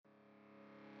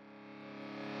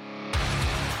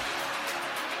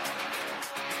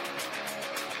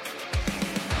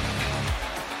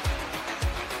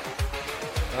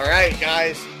All right,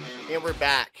 guys, and we're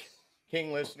back.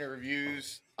 King Listener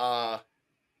Reviews.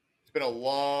 It's been a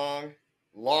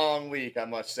long week, I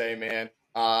must say, man.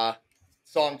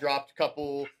 Song dropped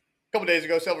couple days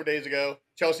ago, several days ago.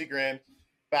 Chelsea Grin,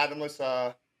 Fathomless.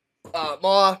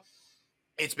 Ma,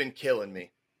 it's been killing me.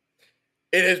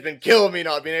 It has been killing me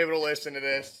not being able to listen to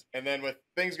this. And then with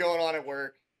things going on at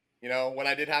work, when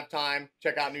I did have time,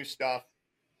 check out new stuff,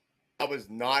 I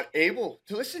was not able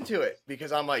to listen to it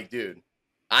because I'm like, dude,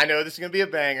 I know this is going to be a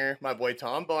banger. My boy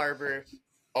Tom Barber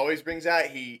always brings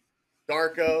that heat.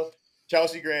 Darko,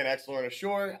 Chelsea Grin, Excellent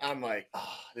Ashore. I'm like,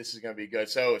 this is going to be good.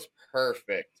 So it's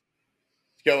perfect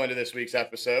to go into this week's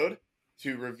episode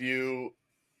to review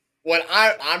what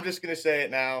I'm just going to say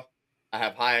it now. I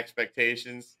have high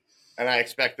expectations and I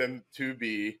expect them to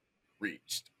be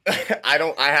reached.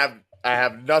 I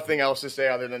have nothing else to say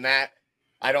other than that.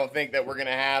 I don't think that we're going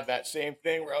to have that same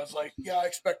thing where I was like, yeah, I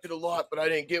expected a lot, but I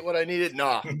didn't get what I needed.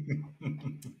 Nah.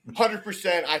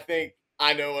 100%, I think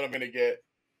I know what I'm going to get.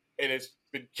 And it's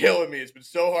been killing me. It's been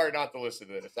so hard not to listen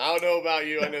to this. I don't know about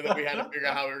you. I know that we had to figure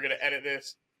out how we were going to edit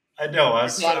this. I know. I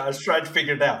was trying to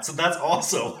figure it out. So that's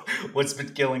also what's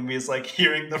been killing me is like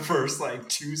hearing the first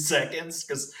 2 seconds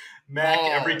because Mac,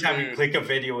 every time you click a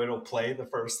video, it'll play the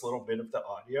first little bit of the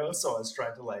audio. So I was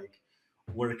trying to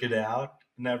work it out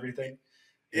and everything.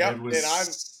 Yeah,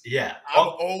 I'm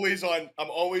always on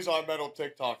Metal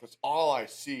TikTok. That's all I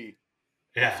see.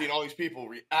 Yeah. I've seen all these people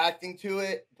reacting to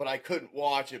it, but I couldn't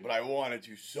watch it, but I wanted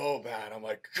to so bad. I'm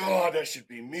like, God, that should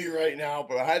be me right now.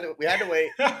 But we had to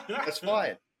wait. That's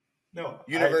fine. No.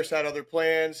 Universe had other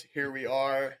plans. Here we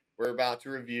are. We're about to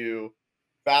review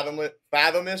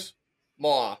Fathomless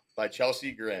Maw by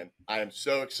Chelsea Grin. I am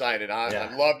so excited.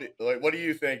 I loved it. What are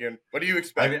you thinking? What are you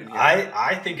expecting?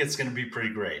 I think it's going to be pretty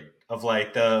great.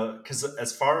 Because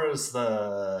as far as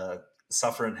the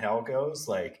Suffer in Hell goes,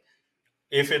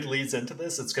 if it leads into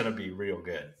this, it's going to be real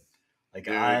good. Dude.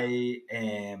 I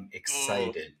am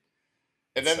excited.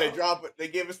 And then they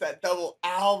give us that double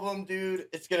album, dude.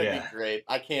 It's going to be great.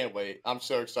 I can't wait. I'm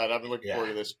so excited. I've been looking forward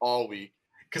to this all week.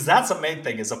 Because that's the main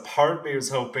thing is a part of me is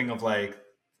hoping of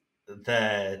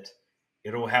that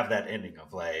it'll have that ending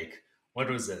of what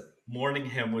was it? Morning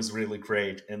Hymn was really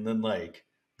great. And then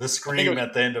the scream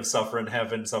at the end of Suffer in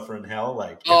Heaven, Suffer in Hell.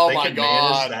 If they can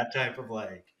manage that type of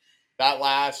that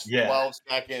last 12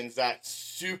 seconds, that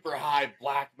super high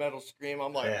black metal scream.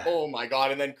 I'm like, oh my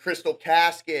God. And then Crystal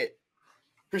Casket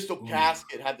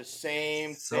had the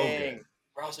same thing. Good.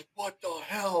 Where I was like, what the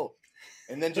hell?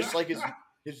 And then just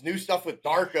his new stuff with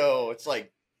Darko,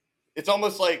 it's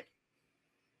almost like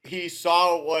he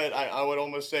saw what I would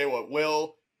almost say what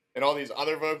Will and all these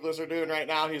other vocalists are doing right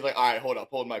now. He's like, all right,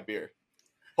 hold my beer.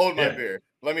 Hold my beer.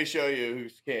 Let me show you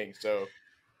who's king. So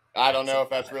I don't know if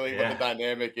that's really what the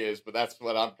dynamic is, but that's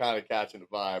what I'm kind of catching the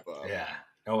vibe of. Yeah.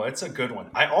 No, it's a good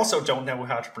one. I also don't know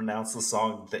how to pronounce the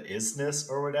song, the Isness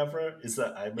or whatever. Is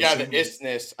that? The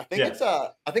Isness. I think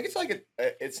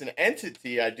it's an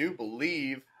entity. I do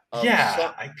believe.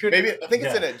 I think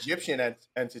it's an Egyptian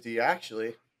entity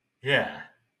actually. Yeah.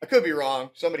 I could be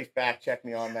wrong. Somebody fact check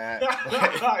me on that.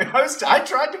 I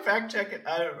tried to fact check it.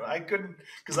 I couldn't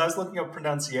because I was looking up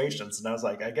pronunciations and I was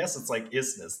like, I guess it's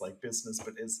isness, business,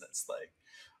 but isness. I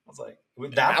was like,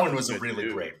 that one was a really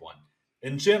great one.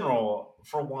 In general,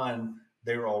 for one,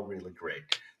 they were all really great.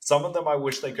 Some of them I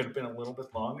wish they could have been a little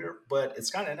bit longer, but it's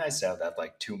kind of nice to have that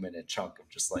 2-minute chunk of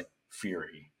just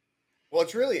fury. Well,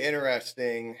 it's really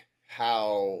interesting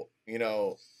how,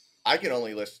 I can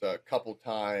only list a couple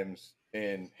times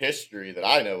in history that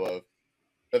I know of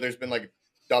that there's been a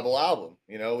double album.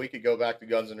 We could go back to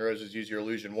Guns N' Roses' Use Your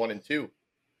Illusion 1 and 2.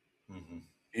 Mm-hmm.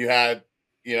 You had,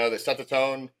 they set the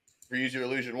tone for Use Your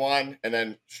Illusion 1 and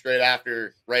then straight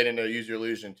after right into Use Your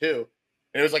Illusion 2.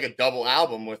 And it was a double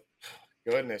album with,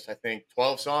 goodness, I think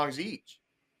 12 songs each.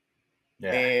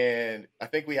 Yeah. And I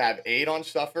think we have 8 on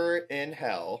Suffer in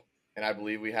Hell. And I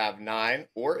believe we have 9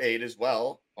 or 8 as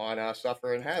well on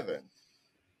Suffer in Heaven.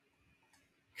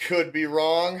 Could be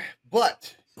wrong,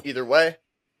 but either way,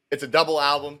 it's a double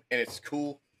album and it's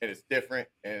cool and it's different.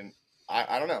 And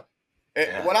I don't know.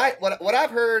 What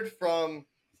I've heard from,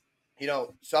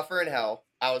 Suffer in Hell,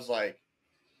 I was like,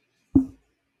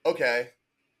 okay,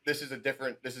 this is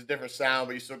different sound,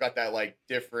 but you still got that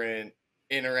different,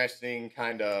 interesting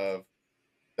kind of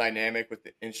dynamic with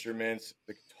the instruments,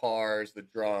 the guitars, the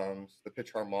drums, the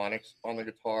pitch harmonics on the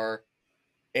guitar.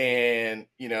 And,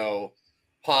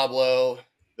 Pablo,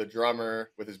 the drummer,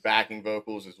 with his backing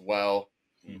vocals as well,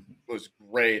 was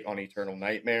great on Eternal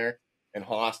Nightmare and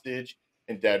Hostage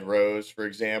and Dead Rose, for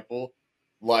example.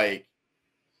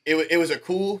 It was a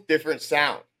cool, different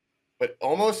sound, but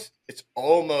it's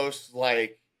almost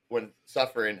like when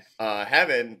Suffer in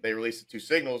Heaven, they released the two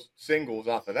singles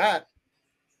off of that.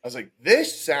 I was like,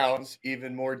 this sounds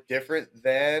even more different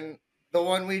than the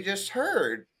one we just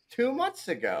heard 2 months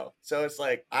ago. So it's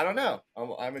like, I don't know.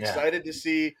 I'm excited to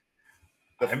see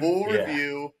the full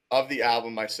review of the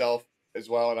album myself as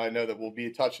well, and I know that we'll be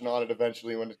touching on it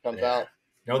eventually when it comes out.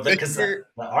 No, because the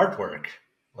artwork,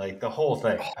 like the whole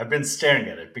thing, I've been staring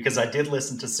at it because I did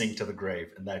listen to "Sing to the Grave"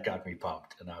 and that got me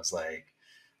pumped, and I was like,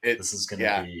 "This is going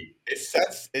to be." It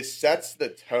sets the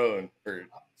tone for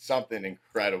something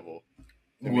incredible.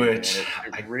 Which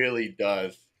it really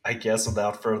does. I guess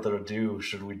without further ado,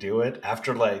 should we do it?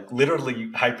 After like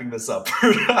literally hyping this up.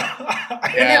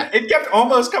 It kept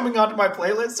almost coming onto my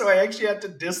playlist, so I actually had to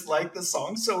dislike the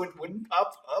song so it wouldn't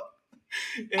pop up.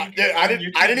 I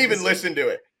didn't even listen to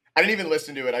it. I didn't even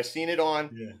listen to it. I seen it on.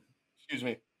 Yeah. Excuse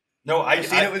me. No,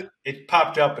 it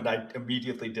popped up and I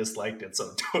immediately disliked it,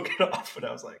 so I took it off and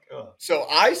I was like, oh. So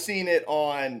I seen it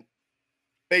on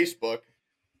Facebook.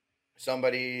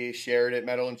 Somebody shared it,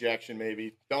 Metal Injection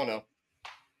maybe. Don't know.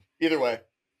 Either way,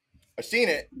 I seen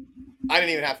it. I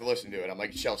didn't even have to listen to it. I'm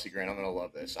like, Chelsea Grin, I'm going to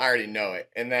love this. I already know it.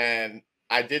 And then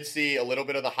I did see a little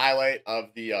bit of the highlight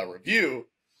of the review.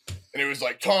 And it was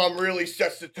like, Tom really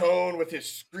sets the tone with his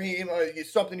scream.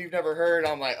 It's something you've never heard.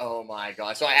 I'm like, oh my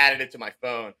God. So I added it to my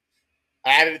phone.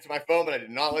 But I did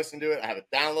not listen to it. I have it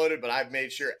downloaded, but I've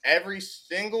made sure every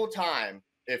single time,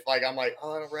 if like I'm like,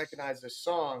 oh, I don't recognize this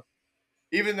song,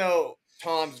 even though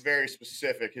Tom's very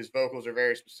specific, his vocals are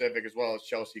very specific, as well as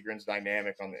Chelsea Grin's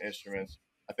dynamic on the instruments,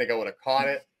 I think I would have caught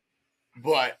it.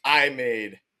 But I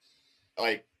made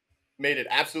it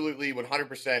absolutely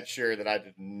 100% sure that I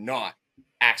did not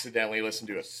accidentally listen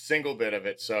to a single bit of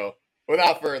it. So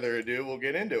without further ado, we'll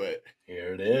get into it.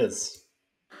 Here it is.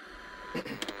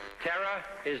 Terror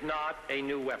is not a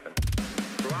new weapon.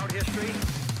 Throughout history,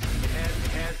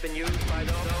 it has been used by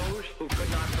those who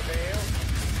could not prevail,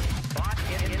 but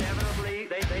inevitably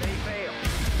they fail.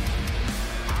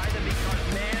 Either because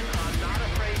men are not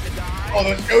afraid to die. Oh,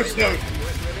 those ghost notes.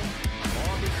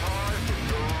 Or because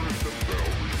those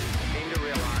themselves seem to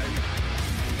realize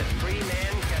that free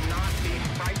men cannot be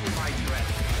frightened by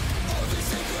threats. All these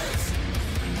secrets,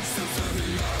 so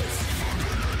serious.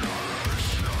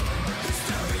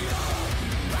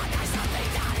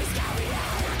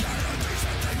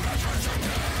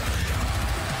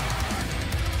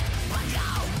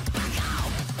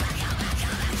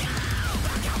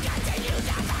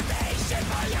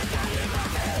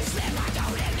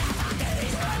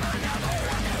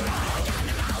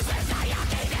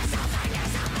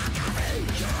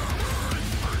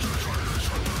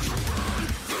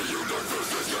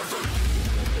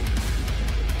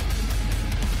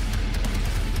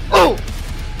 Oh!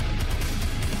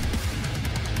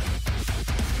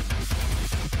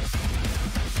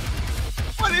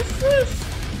 What is this?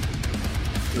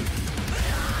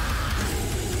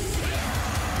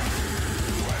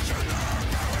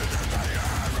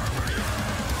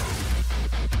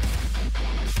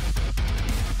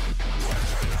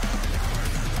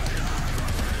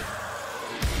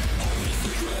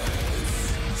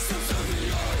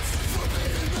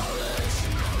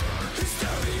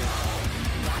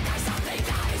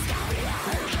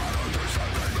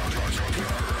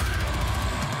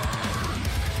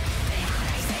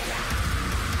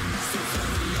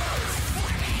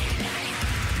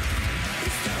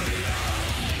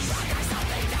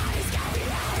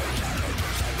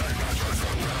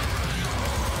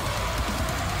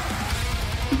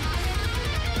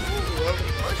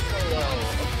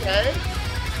 Okay.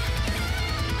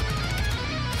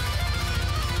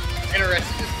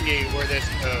 Interested to see where this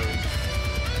goes.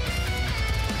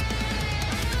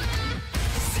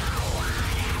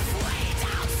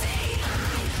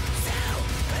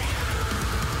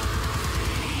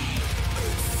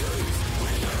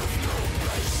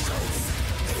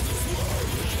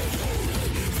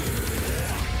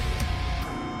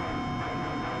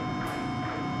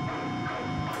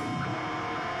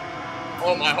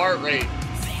 Oh, my heart rate.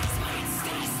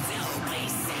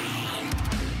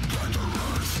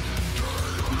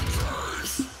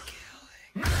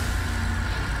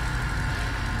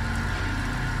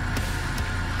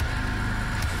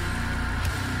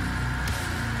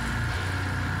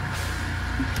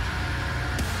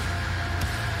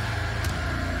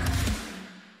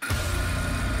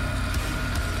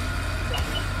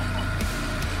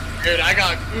 Dude, I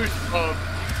got goosebumps.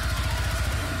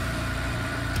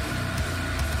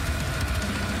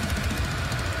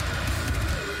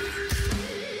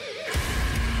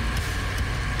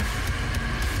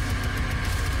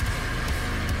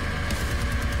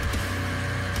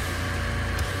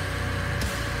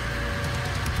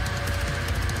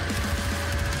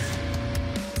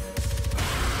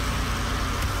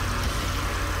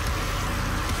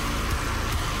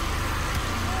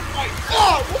 my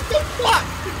God, what the fuck?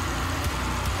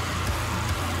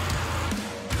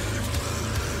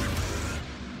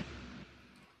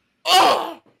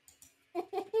 Oh!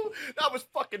 That was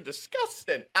fucking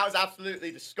disgusting. That was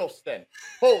absolutely disgusting.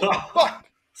 Holy fuck.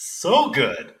 So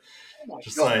good. Oh my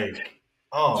Just God. like,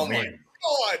 oh, Oh my man.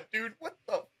 God, dude. What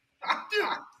the? Dude.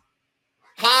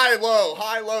 High, low,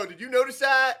 high, low. Did you notice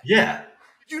that? Yeah.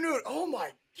 Did you know? Oh my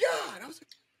God. I was like,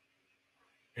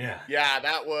 Yeah. yeah,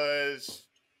 that was.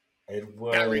 It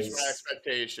That reached my was,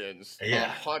 expectations.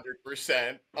 yeah.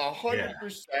 100%. Yeah.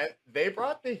 100%. They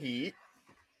brought the heat.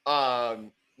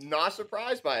 Not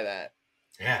surprised by that.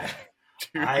 Yeah.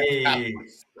 Dude, that I,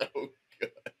 was so good.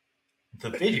 the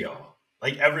video,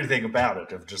 like everything about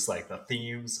it, of just like the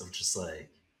themes of just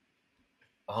like,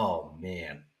 oh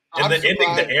man. And I'm the ending, the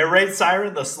surprised. air raid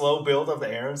siren, the slow build of the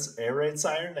air raid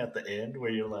siren at the end, where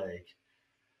you're like,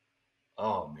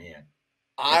 oh man.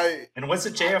 I And was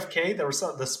it JFK? There was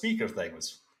some, the speaker thing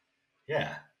was,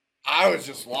 yeah, I was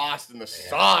just lost in the yeah,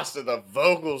 sauce of the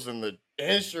vocals and the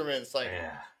instruments. Like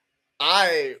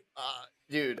yeah,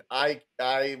 dude, I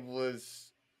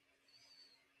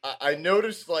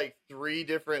noticed like three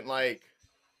different like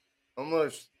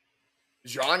almost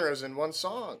genres in one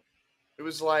song. It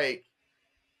was like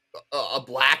a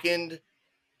blackened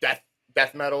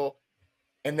death metal,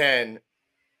 and then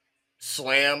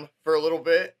slam for a little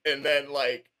bit, and then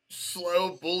like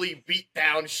slow bully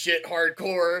beatdown shit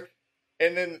hardcore,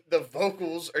 and then the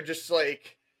vocals are just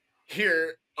like,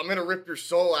 here, I'm gonna rip your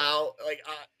soul out. Like,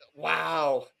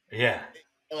 wow. yeah,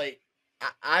 Like,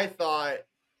 I thought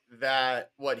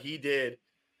that what he did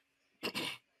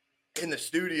in the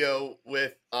studio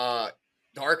with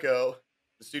Darko,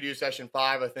 the studio session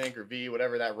 5, I think, or V,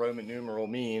 whatever that Roman numeral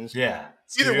means. yeah.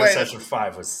 Either Studio way, Session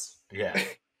 5 was, yeah,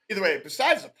 either way,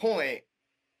 besides the point,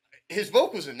 his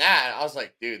vocals in that, I was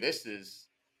like, dude, this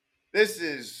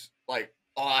is like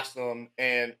awesome.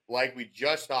 And like we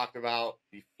just talked about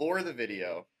before the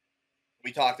video,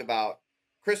 we talked about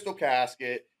Crystal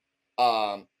Casket,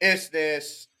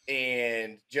 Isthmus,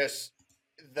 and just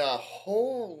the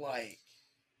whole like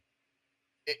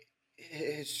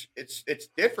it's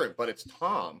different, but it's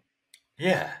Tom,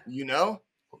 yeah. you know?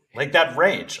 Like that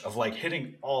range of like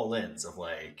hitting all ends of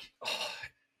like,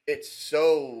 It's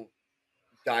so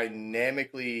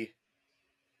dynamically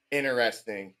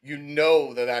interesting. You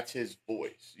know that that's his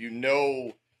voice. You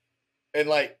know, and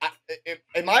like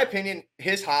in my opinion,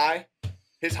 his high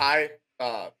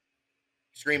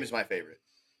scream is my favorite.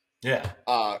 yeah,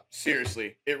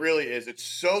 Seriously, it really is. It's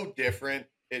so different.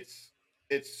 It's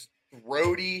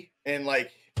throaty, and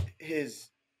like his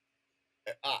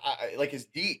like his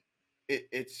deep.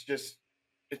 It's just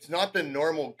it's not the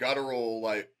normal guttural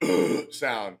like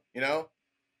sound, you know?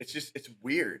 It's just it's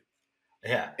weird,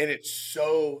 yeah, and it's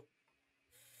so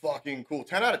fucking cool.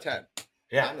 10 out of 10.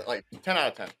 yeah. I'm like 10 out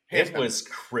of 10. Hands It down. was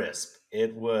crisp.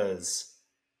 It was,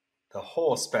 the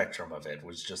whole spectrum of it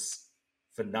was just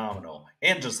phenomenal.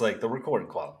 And just like the recording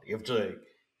quality of just like,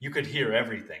 you could hear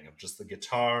everything of just the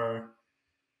guitar,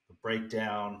 the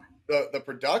breakdown, The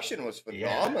production was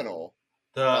yeah, phenomenal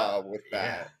the, with yeah,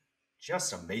 that.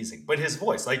 just amazing. But his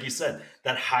voice, like you said,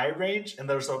 that high range, and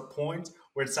there's a point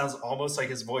where it sounds almost like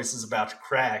his voice is about to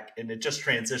crack, and it just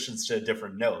transitions to a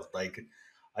different note. Like,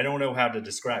 I don't know how to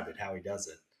describe it, how he does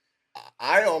it.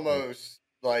 I almost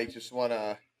like just want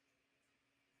to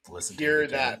Listen to it hear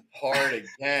again. that part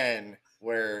again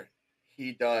where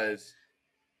he does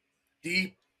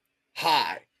deep,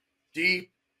 high,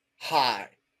 deep, high.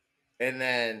 And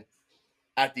then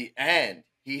at the end,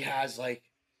 he has like,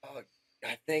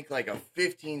 I think like a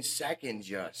 15-second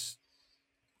just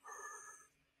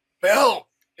belt.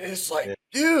 It's like, Yeah.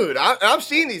 dude, I've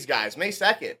seen these guys. May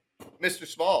 2nd, Mr.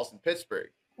 Smalls in Pittsburgh.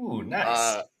 Ooh,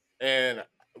 nice. And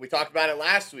we talked about it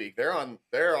last week. They're on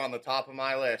the top of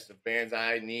my list of bands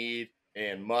I need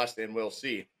and must and will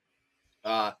see.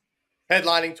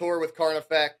 Headlining tour with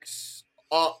Carnifex,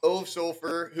 Ove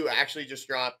Sulfur, who actually just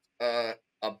dropped a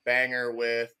banger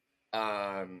with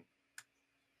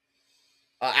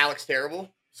Alex Terrible,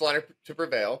 Slaughter to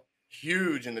Prevail,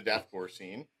 huge in the deathcore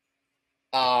scene.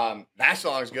 That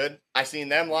song's good. I seen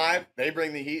them live. They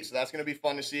bring the heat, so that's going to be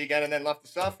fun to see again. And then Left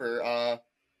to Suffer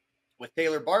with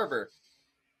Taylor Barber,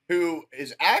 who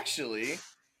is actually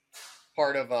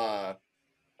part of a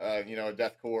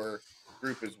deathcore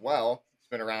group as well. It's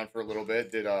been around for a little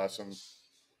bit.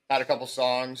 Had a couple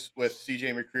songs with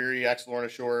CJ McCreary, ex Lorna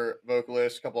Shore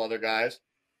vocalist, a couple other guys,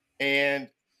 and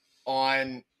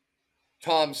on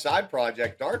Tom's side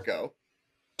project Darko,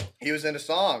 he was in a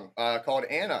song called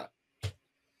Anna.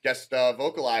 Guest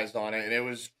vocalized on it, and it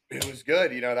was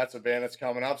good. You know, that's a band that's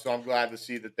coming up, so I'm glad to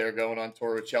see that they're going on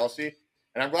tour with Chelsea.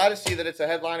 And I'm glad to see that it's a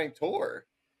headlining tour.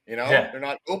 You know, Yeah. they're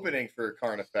not opening for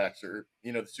Carnifex or,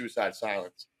 you know, the Suicide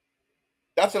Silence.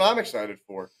 That's what I'm excited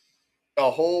for.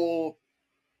 A whole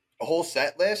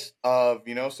set list of,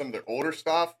 you know, some of their older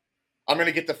stuff. I'm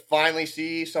gonna get to finally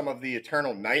see some of the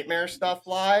Eternal Nightmare stuff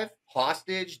live.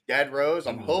 Hostage, Dead Rose.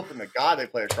 I'm Ooh. hoping to God they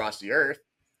play Across the Earth.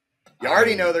 You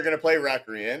already I know they're gonna play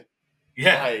Recreant.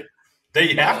 Yeah, Like,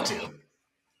 they have to. I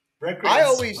Recreant's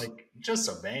always, like just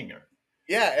a banger.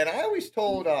 yeah, and I always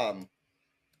told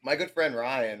my good friend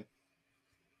Ryan,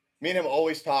 me and him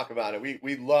always talk about it.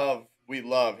 We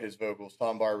love his vocals,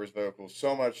 Tom Barber's vocals,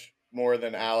 so much more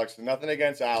than Alex. And nothing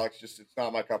against Alex, just it's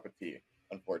not my cup of tea,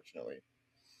 unfortunately.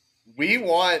 We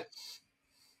want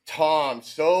Tom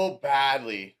so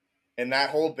badly and that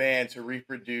whole band to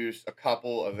reproduce a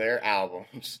couple of their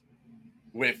albums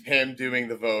with him doing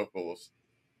the vocals.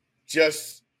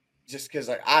 Just because,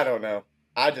 like, I don't know.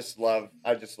 I just love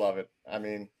it. I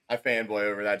mean, I fanboy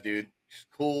over that dude. He's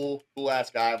cool ass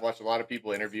guy. I've watched a lot of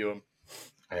people interview him.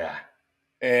 Yeah.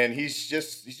 And he's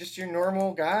just your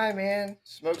normal guy, man.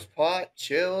 Smokes pot,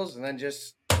 chills, and then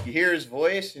just you hear his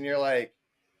voice and you're like,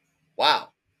 wow,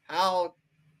 how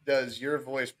does your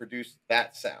voice produce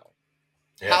that sound?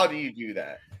 Yeah. How do you do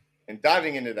that? And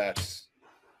diving into that's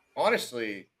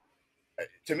honestly,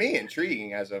 to me,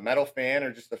 intriguing as a metal fan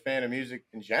or just a fan of music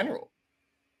in general.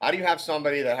 How do you have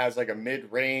somebody that has like a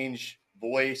mid-range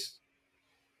voice,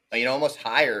 you know, almost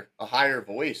a higher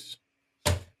voice,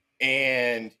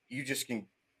 and you just can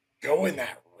go in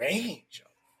that range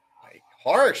of like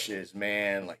harshes,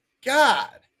 man. Like,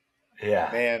 God, Yeah.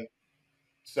 man.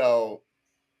 So,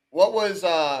 what was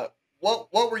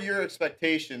what were your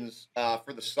expectations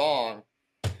for the song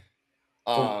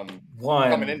For um coming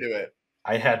one, into it?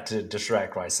 I had to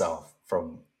distract myself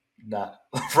from not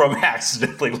from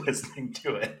accidentally listening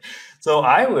to it. So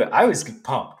I was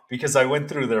pumped because I went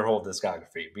through their whole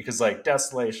discography because like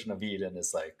Desolation of Eden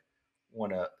is like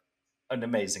one of an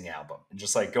amazing album and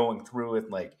just like going through it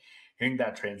and like hearing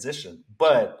that transition.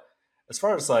 But as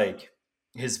far as like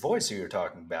his voice who you're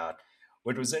talking about,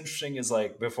 what was interesting is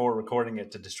like before recording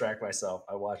it to distract myself,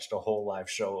 I watched a whole live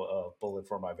show of Bullet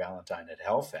for My Valentine at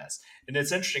Hellfest. And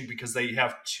it's interesting because they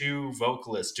have two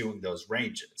vocalists doing those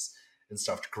ranges and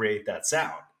stuff to create that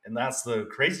sound. And that's the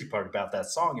crazy part about that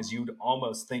song is you'd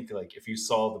almost think like if you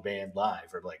saw the band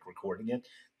live or like recording it,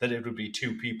 that it would be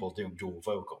two people doing dual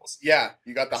vocals Yeah,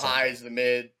 you got or the something. highs, the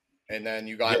mid, and then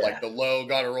you got like Yeah. the low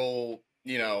guttural,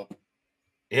 you know,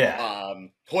 Yeah.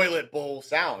 toilet bowl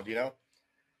sound. You know,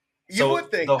 you So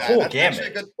would think the that. whole That's actually a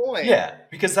gamut. good point. Yeah,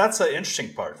 because that's the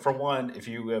interesting part. For one, if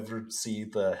you ever see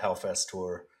the Hellfest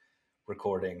tour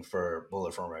recording for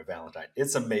Bullet for My Valentine,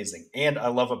 it's amazing. And I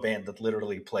love a band that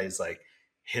literally plays like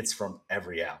hits from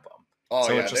every album. Oh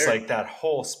So yeah, it's just they're like that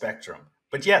whole spectrum.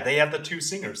 But yeah, they have the two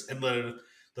singers and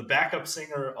the backup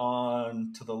singer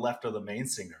on to the left of the main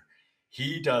singer.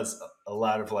 He does a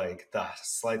lot of like the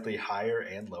slightly higher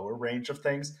and lower range of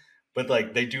things, but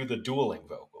like they do the dueling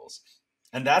vocals.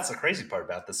 And that's the crazy part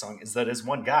about this song is that it's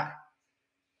one guy.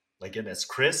 Like and it's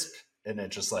crisp and it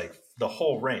just like the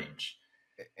whole range.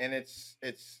 and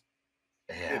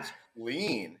Yeah. it's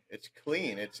clean. It's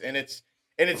clean.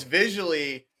 It's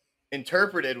visually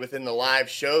interpreted within the live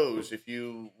shows. If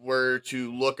you were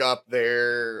to look up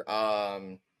their,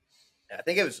 I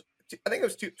think it was,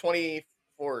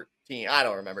 2014. I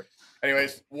don't remember.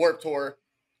 Anyways, Warp Tour.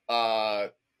 Uh,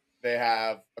 they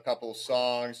have a couple of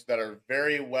songs that are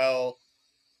very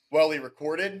welly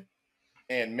recorded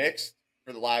and mixed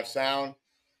for the live sound.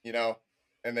 You know,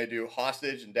 and they do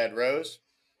Hostage and Dead Rose,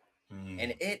 and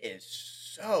Mm. it is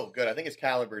so good. I think it's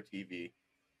Caliber TV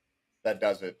that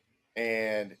does it,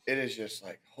 and it is just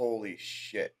like holy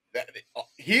shit.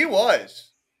 He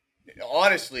was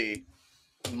honestly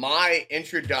my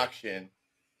introduction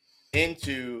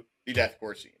into the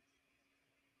deathcore scene.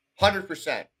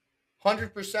 100%,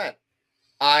 100%.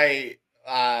 I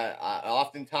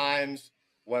oftentimes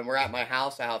when we're at my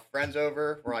house, I have friends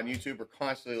over. We're on YouTube. We're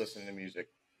constantly listening to music,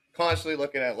 constantly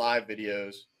looking at live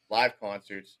videos, live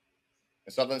concerts.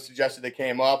 And something suggested that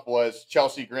came up was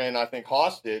Chelsea Grin, I think,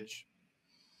 Hostage.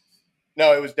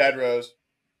 No, it was Dead Rose.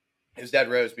 It was Dead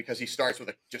Rose because he starts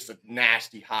with just a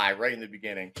nasty high right in the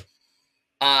beginning.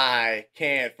 I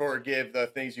can't forgive the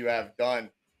things you have done.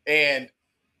 And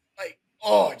like,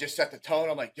 oh, it just set the tone.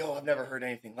 I'm like, yo, I've never heard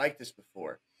anything like this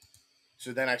before.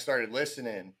 So then I started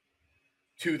listening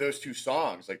to those two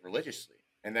songs like religiously.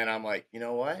 And then I'm like, you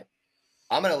know what?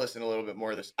 I'm going to listen a little bit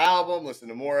more of this album, listen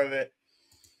to more of it,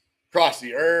 Cross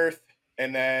the Earth.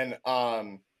 And then,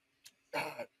 I'm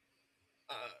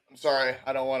sorry,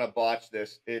 I don't want to botch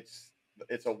this. It's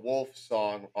a Wolf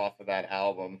song off of that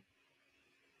album.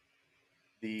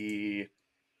 I'm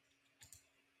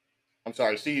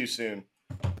sorry, See You Soon.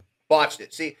 Botched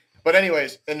it. See, but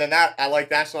anyways, and then that I like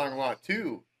that song a lot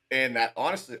too. And that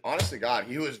honestly, God,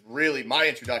 he was really my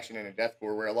introduction into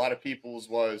deathcore, where a lot of people's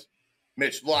was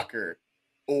Mitch Lucker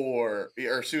or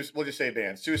we'll just say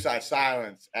bands, Suicide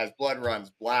Silence, As Blood Runs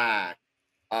Black,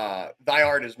 Thy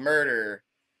Art Is Murder.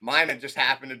 Mine had just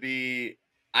happened to be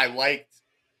I liked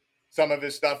some of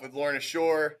his stuff with Lorna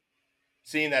Shore,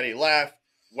 seeing that he left,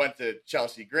 went to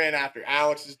Chelsea Grin after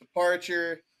Alex's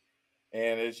departure,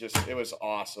 and it was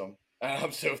awesome. And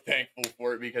I'm so thankful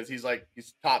for it because he's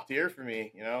top tier for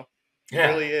me, you know? He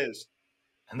Yeah. really is.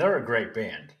 And they're a great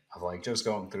band. Of like just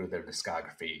going through their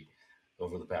discography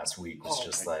over the past week was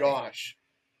just like gosh.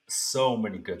 So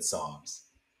many good songs.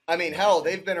 I mean, hell,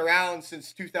 they've been around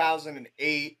since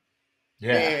 2008.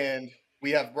 Yeah. And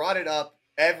we have brought it up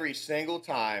every single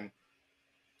time.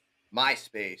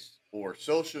 MySpace or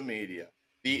social media,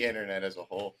 the internet as a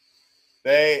whole.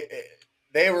 They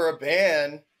were a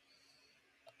band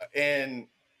in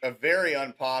a very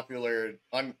unpopular,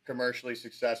 uncommercially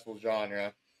successful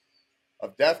genre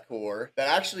of deathcore that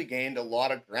actually gained a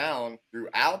lot of ground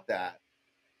throughout that.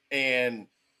 And,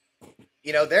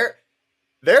 you know, they're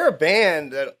a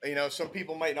band that, you know, some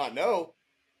people might not know.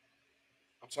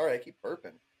 I'm sorry, I keep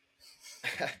burping.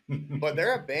 But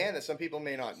they're a band that some people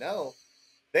may not know.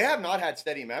 They have not had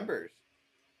steady members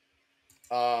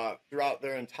throughout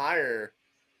their entire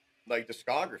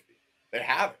discography. They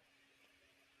haven't.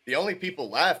 The only people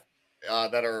left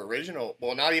that are original,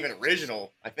 well, not even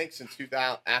original, I think since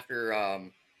 2000, after,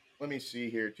 let me see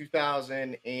here,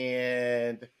 2000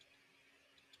 and,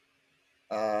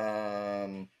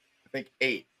 I think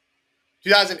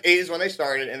 2008 is when they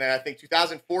started, and then I think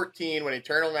 2014 when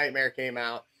Eternal Nightmare came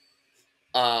out,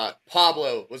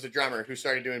 Pablo was the drummer who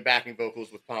started doing backing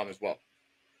vocals with Tom as well.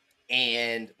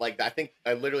 And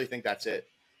I literally think that's it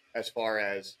as far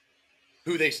as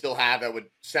who they still have that would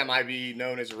semi be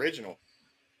known as original.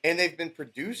 And they've been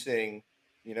producing,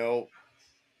 you know,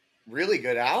 really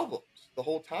good albums the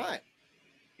whole time.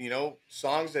 You know,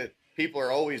 songs that people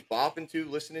are always bopping to,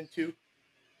 listening to.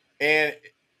 And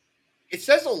it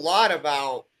says a lot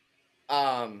about,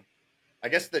 I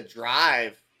guess, the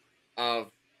drive of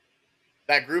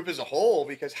that group as a whole,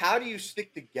 because how do you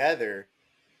stick together?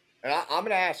 And I'm going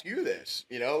to ask you this,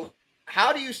 you know,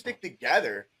 how do you stick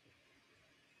together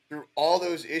through all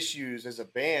those issues as a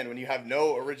band when you have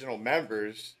no original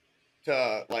members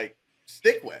to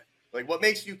stick with? Like, what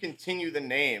makes you continue the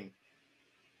name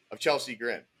of Chelsea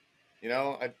Grin? You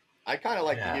know, I kind of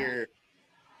like to hear,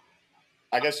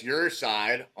 I guess, your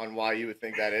side on why you would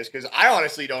think that is, because I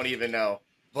honestly don't even know,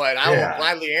 but I will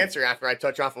gladly answer after I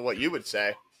touch off of what you would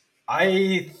say.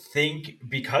 I think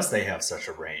because they have such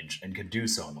a range and can do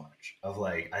so much of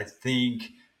I think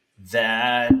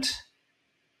that,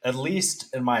 at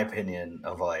least in my opinion,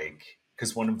 of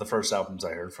because one of the first albums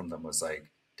I heard from them was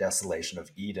Desolation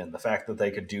of Eden. The fact that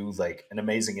they could do an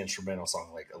amazing instrumental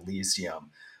song like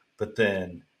Elysium, but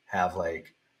then have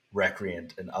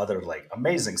Recreant and other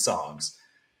amazing songs.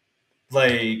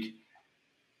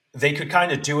 They could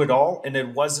kind of do it all, and it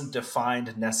wasn't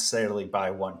defined necessarily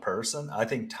by one person. I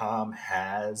think Tom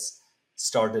has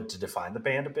started to define the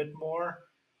band a bit more,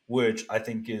 which I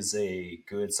think is a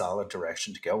good, solid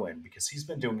direction to go in, because he's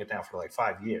been doing it now for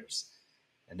 5 years.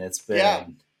 And it's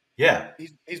been,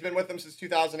 He's been with them since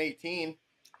 2018.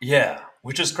 Yeah,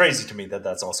 which is crazy to me that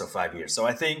that's also 5 years. So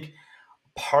I think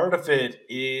part of it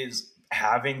is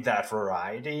having that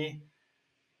variety,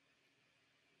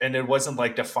 and it wasn't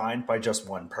defined by just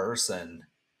one person,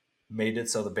 made it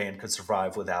so the band could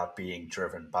survive without being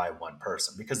driven by one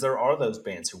person. Because there are those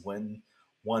bands who,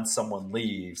 once someone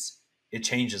leaves, it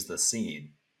changes the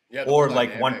scene. Yeah, or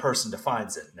one person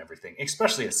defines it and everything,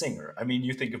 especially a singer. I mean,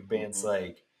 you think of bands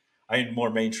more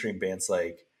mainstream bands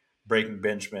like Breaking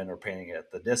Benjamin or Panic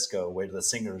at the Disco, where the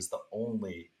singer is the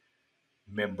only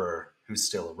member who's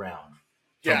still around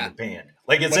from the band.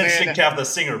 It's interesting to have the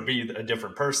singer be a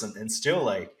different person and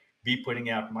still be putting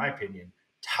out, in my opinion,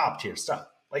 top tier stuff.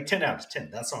 10 out of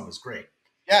 10. That song was great.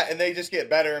 Yeah, and they just get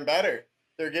better and better.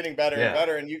 They're getting better and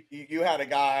better. And you had a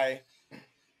guy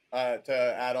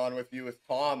to add on with you with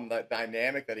Tom, that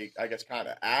dynamic that he, I guess, kind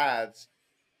of adds.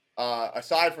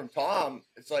 Aside from Tom,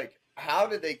 it's how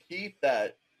did they keep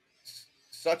that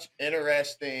such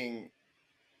interesting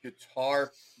guitar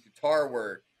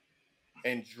work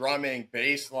and drumming,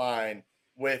 bass line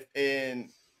within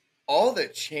all the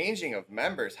changing of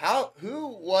members? Who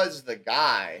was the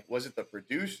guy? Was it the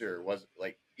producer? Was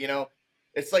it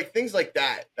it's things like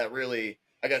that really,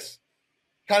 I guess,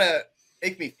 kind of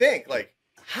make me think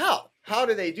how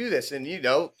do they do this? And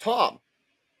Tom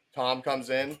comes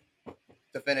in,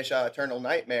 to finish Eternal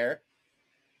Nightmare.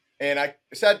 And I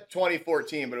said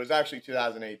 2014, but it was actually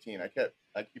 2018.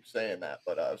 I keep saying that,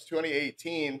 but it was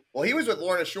 2018. Well, he was with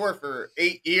Lorna Shore for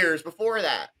 8 years before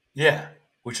that. Yeah,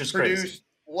 which is Produced, crazy.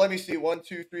 let me see, 1,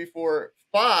 2, 3, 4,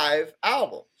 5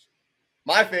 albums.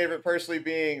 My favorite, personally,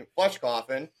 being Flush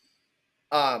Coffin.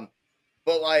 But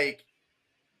like,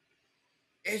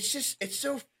 it's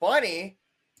so funny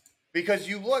because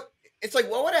you look. It's like,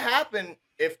 what would have happened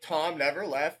if Tom never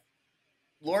left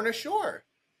Lorna Shore?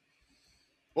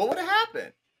 What would have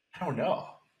happened? I don't know.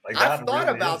 Like, I've that thought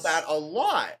really about is... that a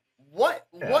lot. What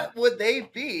Yeah. would they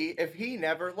be if he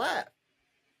never left?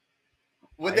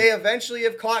 Would they eventually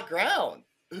have caught ground?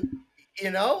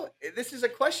 You know, this is a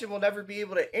question we'll never be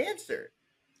able to answer.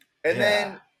 And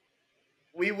then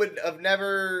we would have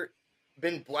never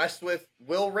been blessed with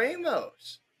Will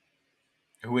Ramos,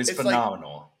 who is it's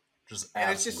phenomenal. Like, just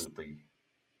absolutely.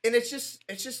 And it's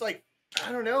just like,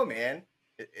 I don't know, man.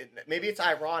 Maybe it's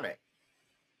ironic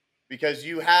because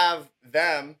you have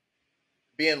them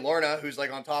being Lorna, who's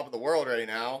like on top of the world right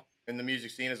now in the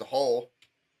music scene as a whole.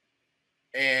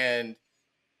 And,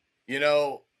 you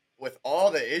know, with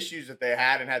all the issues that they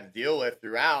had and had to deal with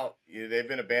throughout, they've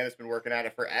been a band that's been working at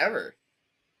it forever.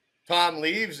 Tom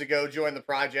leaves to go join the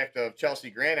project of Chelsea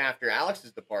Grin after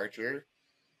Alex's departure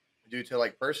due to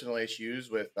like personal issues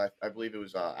with, I believe it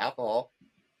was alcohol.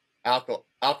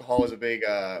 Alcohol was a big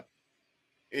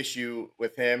issue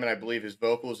with him, and I believe his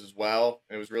vocals as well.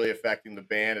 And it was really affecting the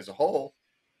band as a whole.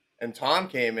 And Tom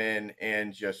came in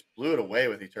and just blew it away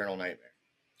with Eternal Nightmare.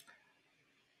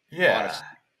 Yeah. Honestly.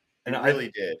 And it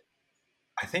really did.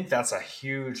 I think that's a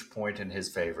huge point in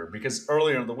his favor because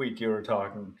earlier in the week you were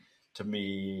talking to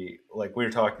me, like we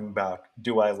were talking about,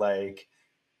 do I like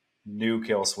new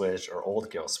Kill Switch or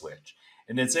old Kill Switch?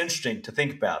 And it's interesting to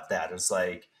think about that. It's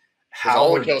like, how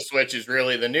old Kill Switch is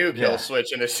really the new Kill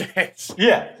Switch in a sense.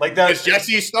 Yeah, like that. Because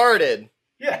Jesse started.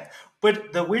 Yeah,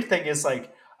 but the weird thing is,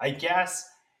 like, I guess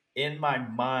in my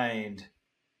mind,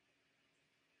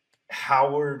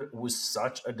 Howard was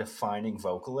such a defining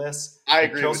vocalist. I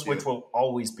agree. Kill Switch will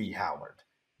always be Howard.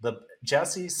 The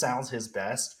Jesse sounds his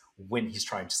best when he's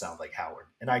trying to sound like Howard,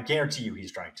 and I guarantee you,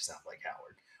 he's trying to sound like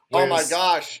Howard. Whereas, oh my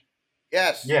gosh,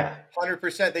 yes, yeah,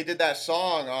 100%. They did that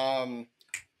song.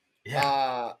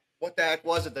 What the heck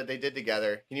was it that they did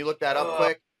together? Can you look that up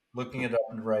quick? Looking it up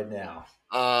right now.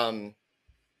 Man,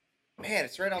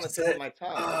 it's right on the tip of my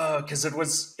tongue. Because it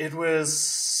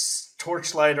was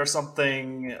Torchlight or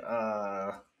something.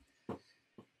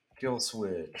 Kill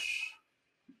Switch.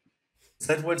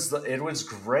 It was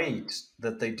great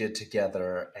that they did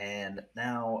together, and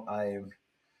now I'm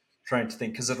trying to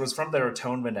think because it was from their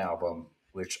Atonement album,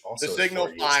 which also the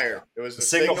Signal Fire. It was the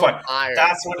Signal Fire.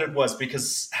 That's what it was,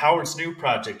 because Howard's new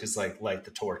project is like Light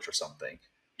the Torch or something.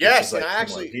 Yes, and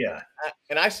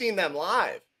I seen them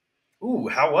live. Ooh,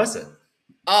 how was it?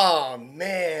 Oh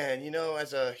man,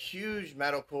 as a huge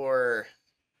metalcore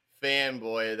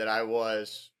fanboy that I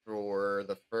was for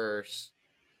the first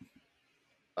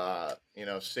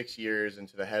 6 years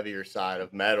into the heavier side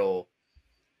of metal,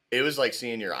 it was like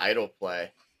seeing your idol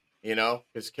play,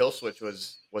 because Kill Switch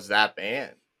was that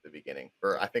band at the beginning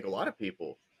for, I think, a lot of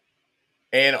people.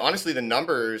 And honestly, the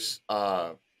numbers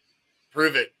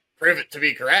prove it to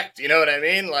be correct. You know what I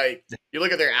mean? Like, you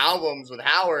look at their albums with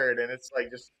Howard, and it's like,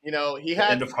 just, he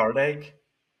had End of Heartache.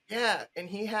 Yeah, and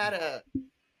he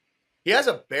has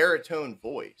a baritone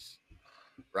voice,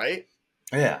 right?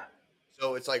 Yeah.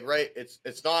 So it's like, right, it's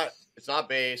not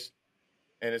bass,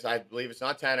 and I believe it's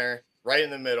not tenor, right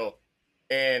in the middle.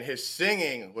 And his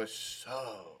singing was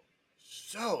so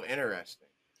interesting.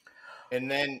 And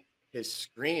then his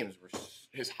screams were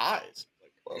his highs.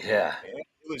 Like, whoa, yeah, man.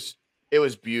 It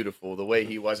was beautiful the way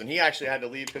he was, and he actually had to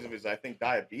leave because of his, I think,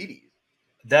 diabetes.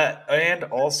 That, and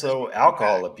also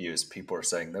alcohol abuse. People are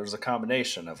saying there was a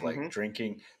combination of like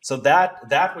drinking. So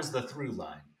that was the through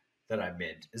line that I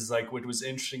meant. Is like, what was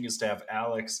interesting is to have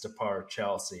Alex depart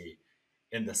Chelsea,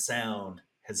 and the sound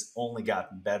has only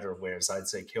gotten better. Whereas I'd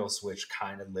say Kill Switch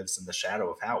kind of lives in the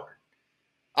shadow of Howard.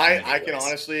 I can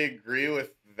honestly agree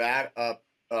with that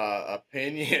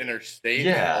opinion or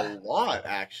statement a lot,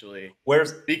 actually.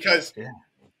 Because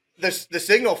the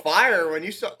Signal Fire, when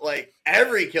you saw, like,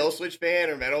 every Kill Switch fan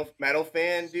or metal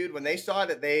fan, dude, when they saw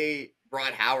that they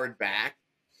brought Howard back,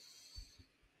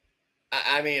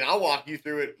 I mean, I'll walk you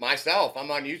through it myself. I'm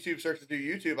on YouTube, searching through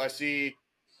YouTube. I see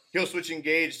Kill Switch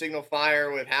Engage, Signal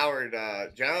Fire with Howard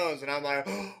Jones, and I'm like,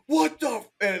 what the?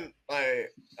 And my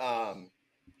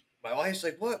wife's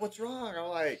like, what's wrong? I'm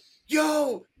like,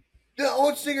 yo, the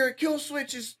old singer at Kill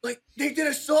Switch is like, they did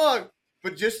a song.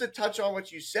 But just to touch on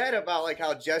what you said about like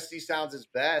how Jesse sounds his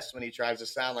best when he tries to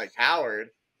sound like Howard,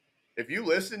 if you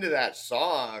listen to that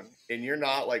song and you're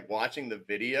not like watching the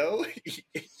video,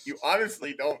 you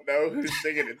honestly don't know who's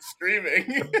singing and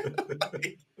screaming.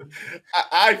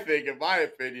 I think, in my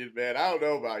opinion, man, I don't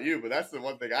know about you, but that's the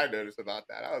one thing I noticed about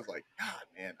that. I was like, God,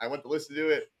 man, I went to listen to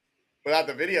it without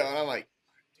the video, and I'm like,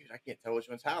 dude, I can't tell which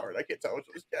one's Howard. I can't tell which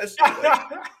one's Jesse.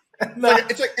 Like,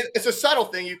 it's a subtle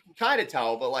thing you can kind of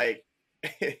tell, but like,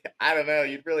 I don't know,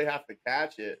 you'd really have to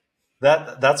catch it.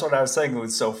 That's what I was saying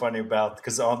was so funny about,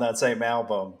 because on that same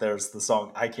album there's the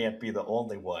song "I Can't Be the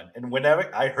Only One," and whenever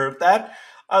I heard that,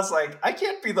 I was like, I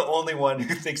can't be the only one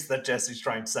who thinks that Jesse's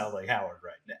trying to sound like Howard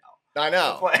right now. I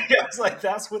know. I was like,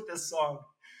 that's what this song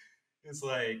is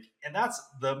like. And that's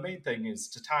the main thing, is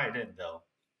to tie it in though,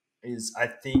 is I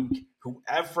think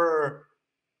whoever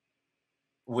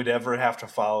would ever have to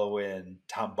follow in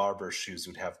Tom Barber's shoes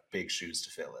would have big shoes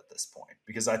to fill at this point,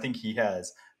 because I think he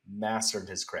has mastered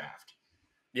his craft.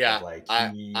 Yeah, Like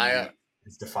he I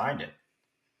has defined it.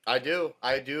 I do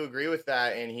agree with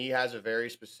that, and he has a very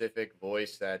specific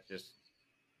voice that just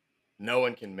no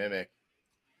one can mimic.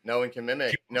 No one can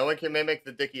mimic. No one can mimic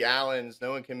the Dickie Allens.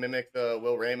 No one can mimic the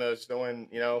Will Ramos. No one,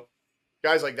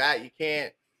 guys like that. You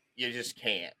just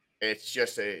can't. It's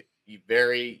just a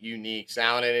very unique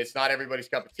sound, and it's not everybody's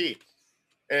cup of tea.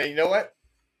 And you know what?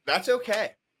 That's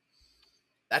okay.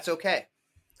 That's okay.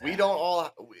 We don't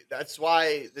all. That's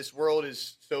why this world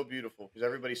is so beautiful, because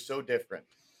everybody's so different.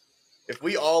 If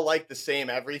we all like the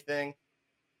same everything,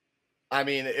 I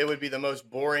mean, it would be the most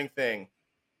boring thing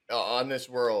on this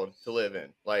world to live in.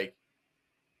 Like,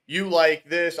 you like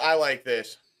this, I like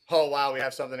this. Oh, wow, we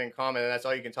have something in common, and that's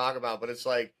all you can talk about. But it's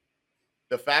like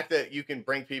the fact that you can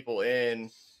bring people in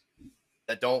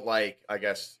that don't like, I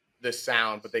guess, this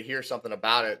sound, but they hear something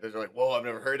about it. They're like, whoa, I've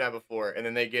never heard that before. And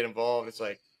then they get involved. It's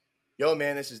like, yo,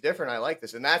 man, this is different. I like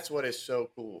this. And that's what is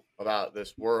so cool about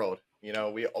this world.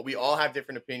 We all have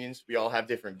different opinions. We all have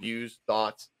different views,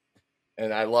 thoughts.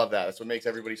 And I love that. That's what makes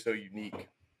everybody so unique.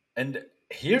 And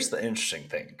here's the interesting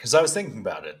thing, because I was thinking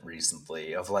about it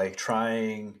recently, of like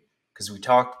trying, because we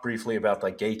talked briefly about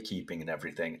like gatekeeping and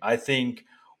everything. I think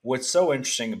what's so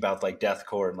interesting about like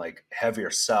deathcore and like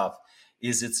heavier stuff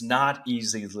is it's not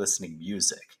easy listening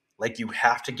music. Like, you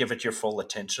have to give it your full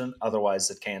attention, otherwise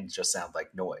it can just sound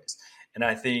like noise. And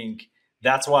I think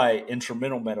that's why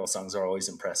instrumental metal songs are always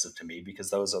impressive to me, because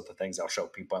those are the things I'll show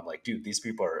people. I'm like, dude, these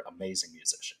people are amazing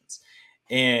musicians.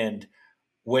 And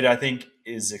what I think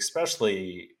is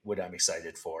especially what I'm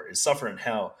excited for is Suffer in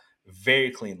Hell, very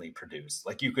cleanly produced.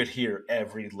 Like, you could hear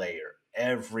every layer,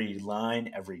 every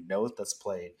line, every note that's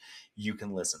played. You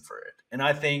can listen for it. And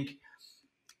I think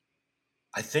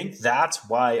that's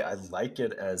why I like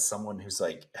it as someone who's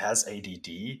like has ADD.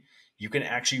 You can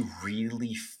actually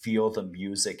really feel the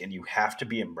music, and you have to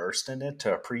be immersed in it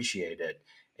to appreciate it.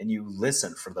 And you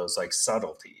listen for those like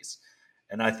subtleties.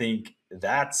 And I think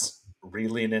that's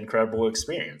really an incredible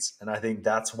experience. And I think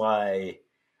that's why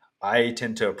I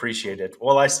tend to appreciate it.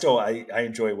 Well, I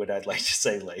enjoy what I'd like to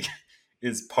say, like,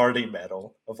 is party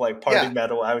metal. Of like party Yeah.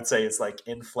 metal, I would say it's like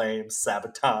In Flames,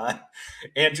 Sabaton,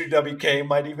 Andrew WK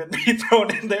might even be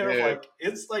thrown in there. Yeah. Like,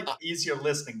 it's like easier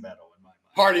listening metal in my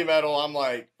mind. Party metal, I'm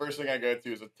like, first thing I go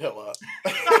to is Attila.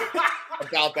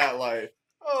 About that life.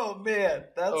 Oh man,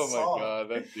 that's Oh my God,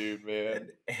 that dude, man.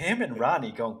 And him and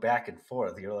Ronnie going back and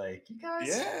forth. You're like, you guys,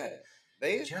 Yeah,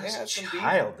 they had just some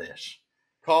childish.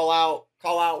 call out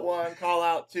one, call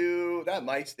out two. That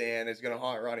mic stand is gonna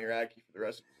haunt Ronnie Radke for the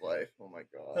rest of his life. Oh my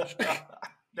gosh.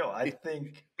 No, I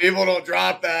think People don't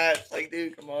drop that. It's like,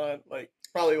 dude, come on. Like,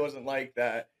 probably wasn't like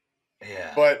that.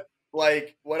 yeah. But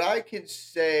like, what I could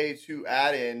say to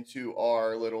add into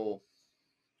our little,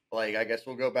 like, I guess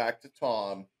we'll go back to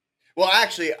Tom. Well,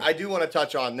 actually, I do want to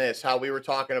touch on this, how we were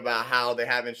talking about how they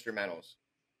have instrumentals.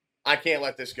 I can't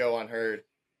let this go unheard.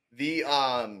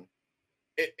 So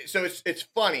it's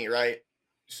funny, right?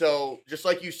 So just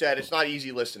like you said, it's not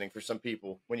easy listening for some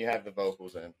people when you have the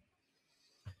vocals in.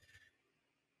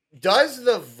 Does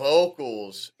the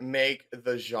vocals make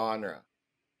the genre?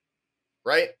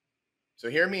 Right? So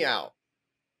hear me out.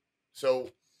 So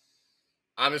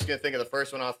I'm just going to think of the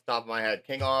first one off the top of my head.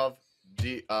 King of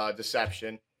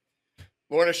Deception.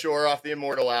 Lorna Shore off the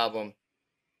Immortal album.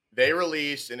 They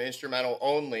released an instrumental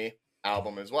only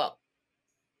album as well.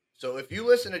 So if you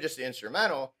listen to just the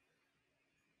instrumental,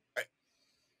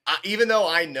 even though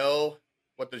I know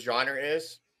what the genre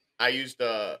is, I used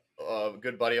a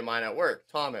good buddy of mine at work,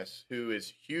 Thomas, who is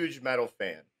a huge metal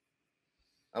fan.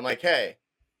 I'm like, hey,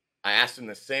 I asked him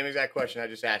the same exact question I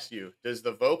just asked you. Does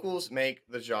the vocals make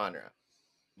the genre?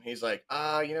 And he's like,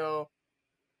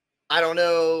 I don't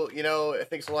know, I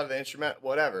think it's a lot of the instrument,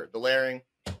 whatever, the layering.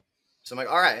 So I'm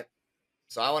like, all right.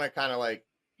 So I want to kind of like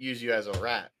use you as a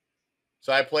rat.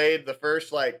 So I played the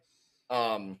first like,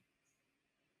 I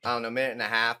don't know, minute and a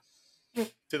half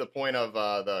to the point of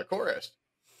the chorus.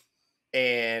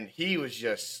 And he was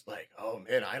just like, oh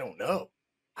man, I don't know.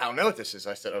 I don't know what this is.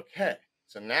 I said, okay.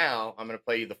 So now I'm going to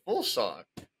play you the full song.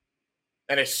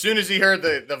 And as soon as he heard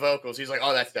the vocals, he's like,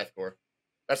 oh, that's deathcore.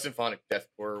 That's symphonic deathcore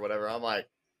or whatever. I'm like,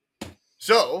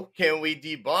 so can we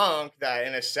debunk that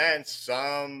in a sense,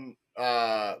 some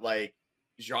like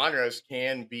genres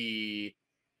can be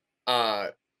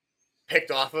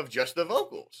picked off of just the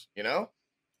vocals, Yeah.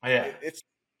 It's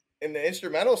in the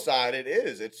instrumental side,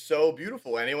 it's so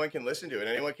beautiful. Anyone can listen to it,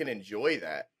 anyone can enjoy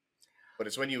that. But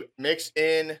it's when you mix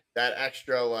in that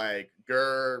extra like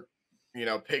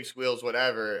pig squeals,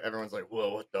 whatever, everyone's like,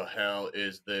 whoa, what the hell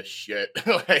is this shit?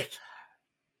 Like,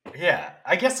 Yeah,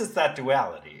 I guess it's that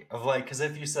duality of like, because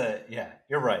if you say, yeah,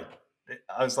 you're right.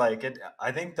 I was like,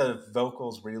 I think the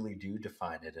vocals really do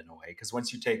define it in a way, because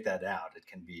once you take that out, it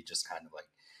can be just kind of like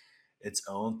its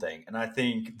own thing. And I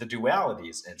think the duality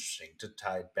is interesting to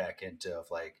tie it back into of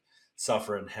like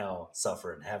suffer in hell,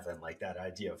 suffer in heaven, like that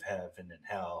idea of heaven and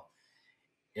hell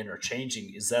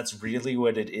interchanging. Is that's really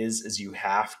what it is you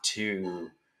have to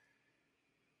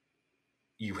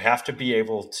be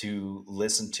able to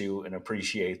listen to and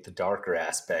appreciate the darker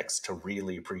aspects to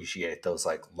really appreciate those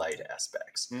like light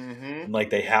aspects. mm-hmm. And like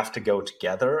they have to go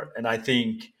together. And I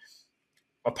think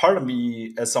a part of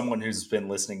me, as someone who's been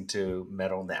listening to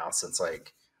metal now since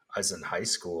like I was in high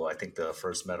school, I think the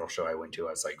first metal show I went to,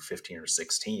 I was like 15 or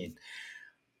 16.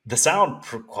 The sound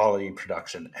quality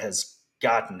production has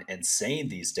gotten insane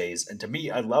these days. And to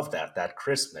me, I love that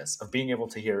crispness of being able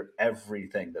to hear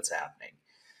everything that's happening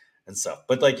and stuff.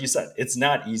 But like you said, it's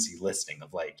not easy listening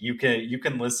of like you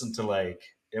can listen to like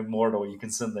Immortal, you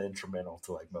can send the instrumental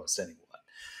to like most anyone.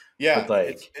 Yeah, But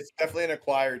like it's definitely an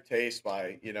acquired taste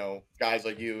by guys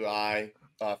like you, fans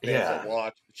that yeah.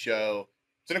 watch the show.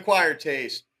 It's an acquired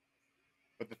taste.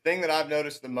 But the thing that I've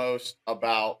noticed the most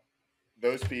about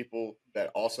those people that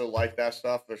also like that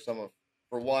stuff, they're some of,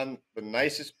 for one, the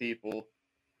nicest people,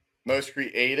 most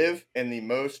creative, and the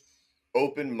most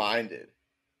open-minded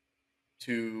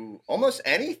to almost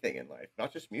anything in life,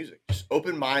 not just music, just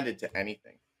open-minded to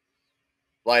anything.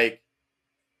 Like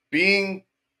being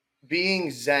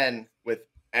zen with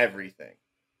everything,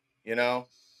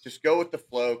 just go with the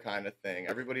flow kind of thing.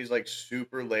 Everybody's like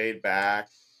super laid back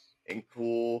and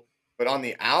cool, but on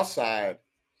the outside,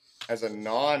 as a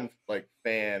non like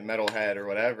fan, metalhead or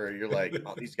whatever, you're like,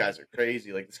 oh, these guys are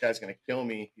crazy. Like this guy's gonna kill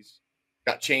me. He's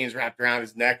got chains wrapped around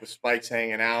his neck with spikes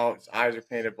hanging out. His eyes are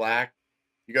painted black.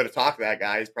 You go to talk to that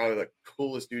guy, he's probably the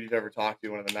coolest dude you've ever talked to,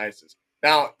 one of the nicest.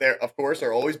 Now, there, of course,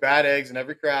 are always bad eggs in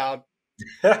every crowd,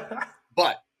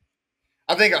 but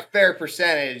I think a fair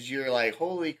percentage, you're like,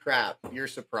 holy crap, you're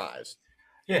surprised.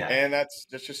 Yeah. And that's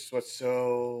just what's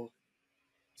so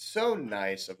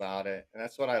nice about it. And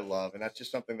that's what I love. And that's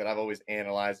just something that I've always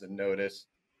analyzed and noticed.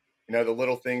 The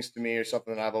little things to me are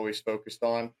something that I've always focused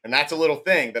on. And that's a little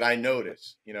thing that I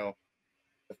notice. The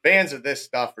fans of this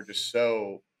stuff are just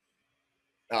so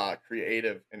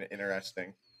creative and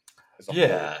interesting as a whole.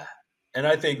 Yeah. And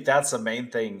I think that's the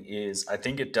main thing is I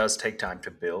think it does take time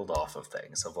to build off of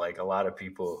things. Of like a lot of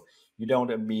people, you don't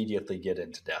immediately get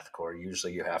into deathcore.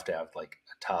 Usually you have to have like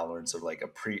a tolerance of like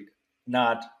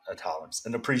not a tolerance,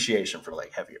 an appreciation for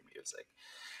like heavier music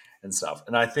and stuff.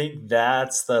 And I think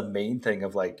that's the main thing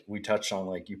of like we touched on,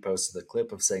 like you posted the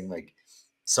clip of saying like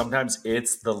sometimes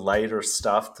it's the lighter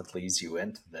stuff that leads you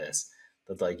into this,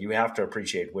 that like you have to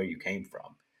appreciate where you came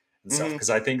from and stuff. Mm-hmm. Because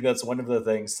I think that's one of the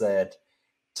things that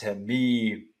to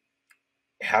me,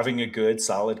 having a good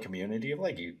solid community of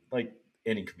like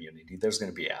any community, there's going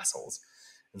to be assholes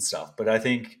and stuff. But I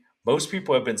think most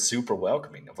people have been super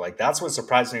welcoming of like, that's what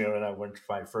surprised me when I went to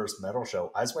my first metal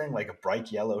show. I was wearing like a bright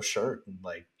yellow shirt and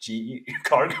like GE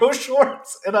cargo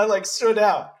shorts, and I like stood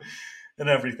out and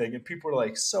everything. And people were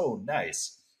like so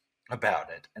nice about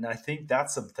it. And I think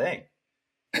that's the thing.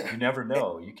 You never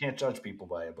know. You can't judge people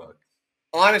by a book.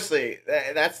 Honestly,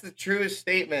 that's the truest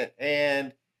statement.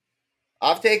 And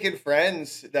I've taken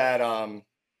friends that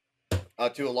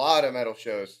to a lot of metal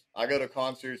shows. I go to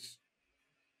concerts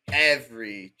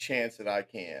every chance that I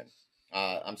can.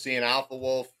 I'm seeing Alpha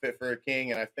Wolf, Fit for a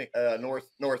King, and I think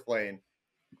North Lane.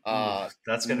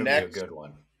 That's going to be a good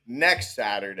one. Next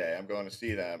Saturday, I'm going to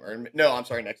see them. Or no, I'm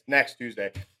sorry, next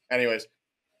Tuesday. Anyways,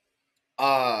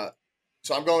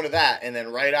 so I'm going to that, and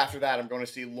then right after that, I'm going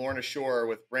to see Lorna Shore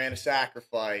with Brand of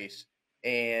Sacrifice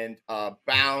and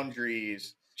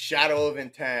Boundaries, Shadow of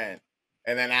Intent,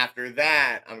 And then after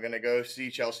that, I'm gonna go see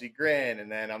Chelsea Grin,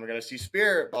 and then I'm gonna see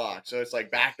Spirit Box. So it's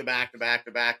like back to back to back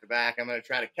to back to back. I'm gonna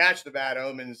try to catch the Bad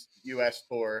Omens US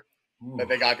tour that Ooh.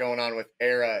 they got going on with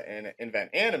Era and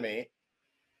Invent Anime.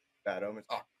 Bad Omens.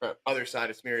 Oh, crap. Other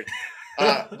side is smeared.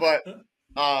 But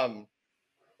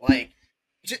like,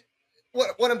 just,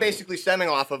 what I'm basically stemming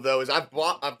off of though is I've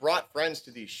brought friends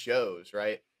to these shows,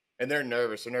 right? And they're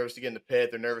nervous. They're nervous to get in the pit.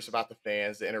 They're nervous about the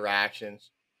fans, the interactions.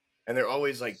 And they're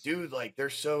always like, dude, like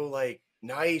they're so like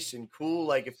nice and cool.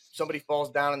 Like if somebody falls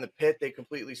down in the pit, they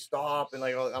completely stop. And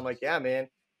like I'm like, yeah, man,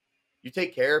 you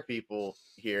take care of people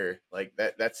here. Like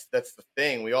that's the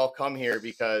thing. We all come here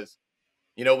because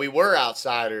we were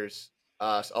outsiders.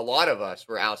 A lot of us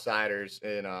were outsiders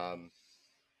in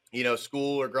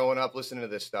school or growing up listening to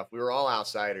this stuff. We were all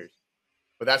outsiders.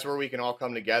 But that's where we can all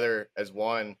come together as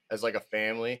one, as like a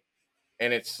family.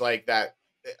 And it's like that.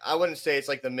 I wouldn't say it's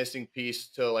like the missing piece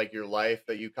to like your life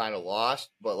that you kind of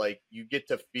lost, but like you get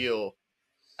to feel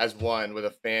as one with a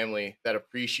family that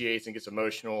appreciates and gets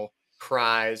emotional,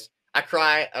 cries. I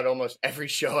cry at almost every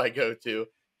show I go to.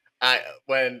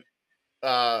 When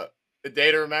the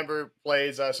Day to Remember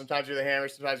plays, sometimes with a hammer,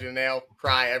 sometimes with a nail,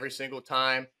 cry every single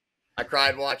time. I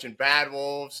cried watching Bad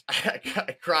Wolves.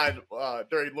 I cried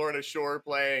during Lorna Shore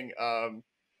playing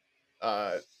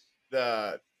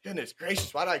the goodness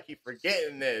gracious, why do I keep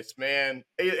forgetting this, man?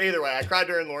 Either way, I cried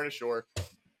during Lorna Shore,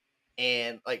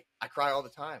 and like I cry all the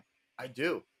time. I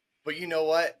do, but you know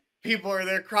what? People are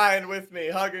there crying with me,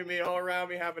 hugging me, all around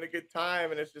me, having a good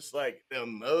time, and it's just like the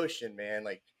emotion, man.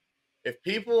 Like if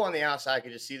people on the outside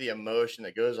could just see the emotion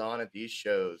that goes on at these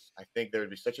shows, I think there would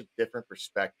be such a different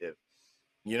perspective.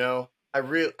 I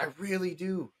really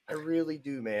do,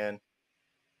 man.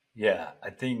 Yeah,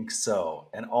 I think so.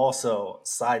 And also,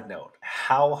 side note,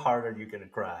 how hard are you going to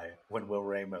cry when Will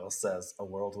Ramos says a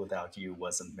world without you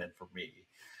wasn't meant for me?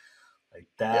 Like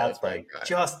Yeah, that's that, why like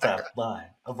just I cry, that line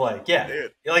of like, yeah,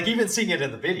 dude. like even seeing it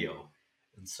in the video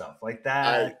and stuff like I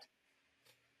that.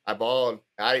 I bawled.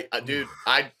 Dude,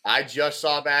 Oof. I just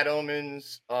saw Bad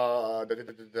Omens. Well,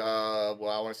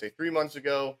 I want to say 3 months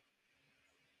ago,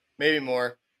 maybe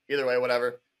more. Either way,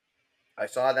 whatever. I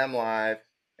saw them live,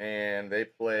 and they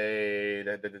played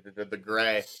the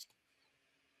Gray.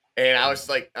 And I was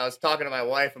talking to my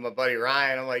wife and my buddy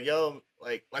Ryan. I'm like, yo,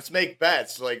 like, let's make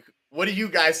bets. Like, what do you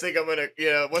guys think I'm gonna,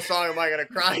 what song am I gonna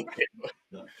cry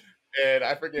to? And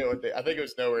I forget I think it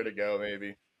was Nowhere to Go,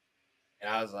 maybe. And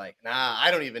I was like, nah,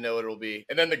 I don't even know what it'll be.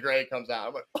 And then the Gray comes out.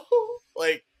 I'm like, oh,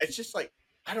 like, it's just like,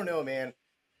 I don't know, man.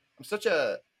 I'm such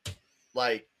a,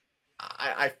 like,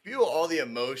 I feel all the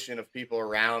emotion of people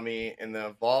around me and the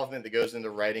involvement that goes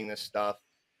into writing this stuff.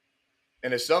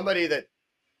 And as somebody that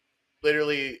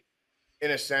literally, in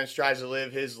a sense, tries to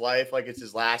live his life like it's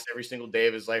his last every single day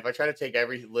of his life, I try to take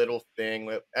every little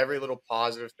thing, every little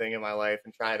positive thing in my life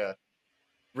and try to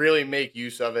really make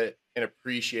use of it and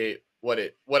appreciate what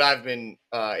I've been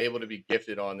able to be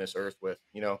gifted on this earth with.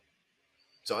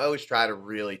 So I always try to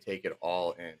really take it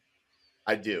all in.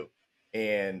 I do.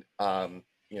 And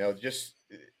just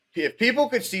if people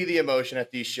could see the emotion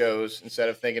at these shows instead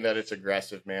of thinking that it's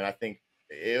aggressive, man, I think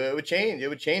it would change. It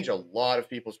would change a lot of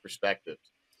people's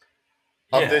perspectives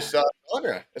of Yeah, this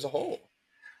genre as a whole.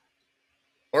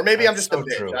 Or maybe I'm that's just a so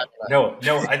bitch. true.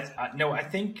 No, I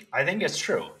think it's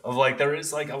true. Of like, there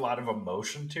is like a lot of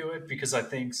emotion to it because I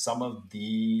think some of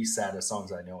the saddest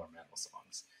songs I know are metal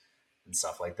songs and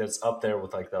stuff like that's up there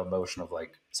with like the emotion of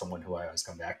like someone who I always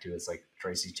come back to is like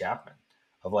Tracy Chapman.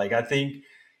 Of like, I think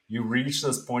you reach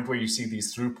this point where you see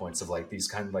these through points of like these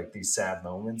kind of like these sad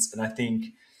moments, and I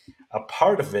think a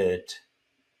part of it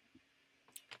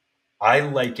I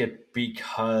like it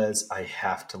because I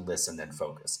have to listen and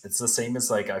focus. It's the same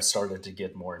as like I've started to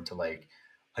get more into like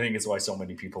I think it's why so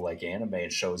many people like anime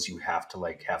and shows you have to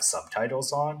like have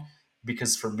subtitles on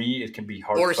because for me it can be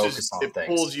hard to Forces focus on it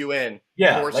pulls things. you in.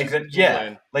 Yeah, like Forces the that. pull Yeah,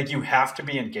 in. like you have to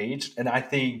be engaged. And I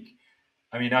think,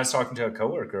 I mean, I was talking to a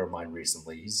coworker of mine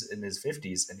recently. He's in his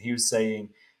 50s, and he was saying,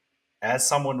 as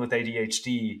someone with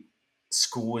ADHD,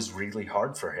 school was really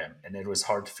hard for him, and it was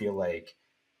hard to feel like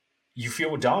you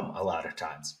feel dumb a lot of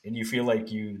times and you feel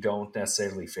like you don't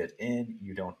necessarily fit in,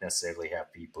 you don't necessarily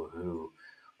have people who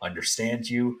understand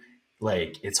you,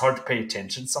 like it's hard to pay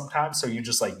attention sometimes, so you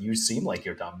just like you seem like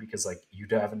you're dumb because like you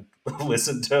haven't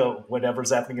listened to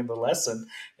whatever's happening in the lesson,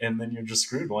 and then you're just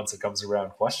screwed once it comes around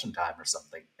question time or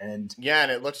something. And Yeah,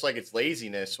 and it looks like it's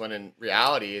laziness when in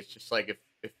reality it's just like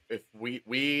if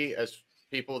we as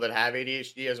people that have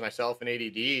ADHD, as myself and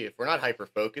ADD, if we're not hyper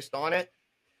focused on it,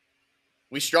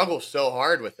 we struggle so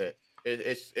hard with it.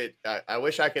 I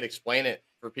wish I could explain it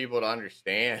for people to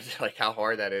understand like how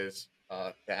hard that is.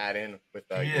 to add in with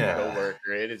your Yeah.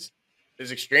 coworker. It is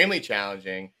extremely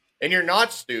challenging, and you're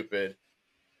not stupid.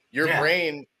 Your Yeah.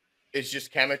 brain is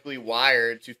just chemically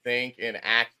wired to think and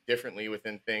act differently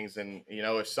within things. And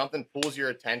if something pulls your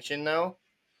attention, though,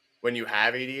 when you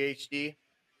have ADHD,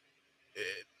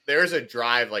 there's a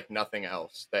drive like nothing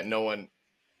else that no one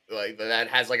like that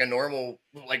has like a normal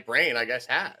like brain, I guess,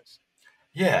 has.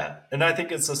 Yeah. And I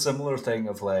think it's a similar thing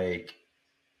of like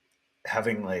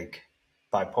having like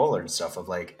bipolar and stuff, of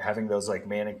like having those like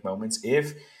manic moments.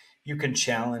 If you can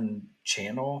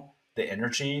channel the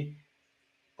energy,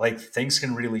 like things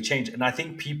can really change. And I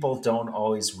think people don't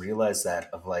always realize that,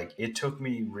 of like, it took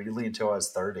me really until I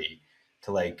was 30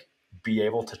 to like be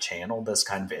able to channel this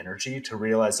kind of energy, to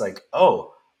realize like,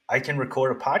 oh, I can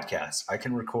record a podcast. I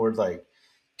can record, like,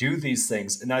 do these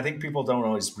things. And I think people don't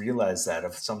always realize that.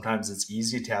 Of sometimes it's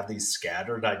easy to have these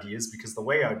scattered ideas, because the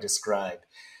way I describe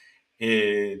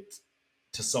it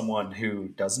to someone who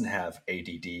doesn't have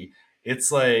ADD,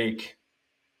 it's like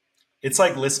it's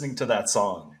like listening to that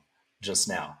song just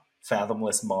now,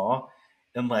 Fathomless Maw,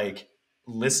 and like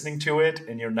listening to it,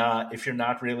 and if you're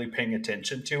not really paying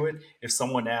attention to it, if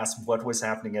someone asked what was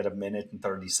happening at a minute and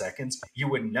 30 seconds, you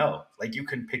wouldn't know. Like, you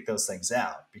couldn't pick those things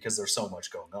out because there's so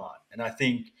much going on. And I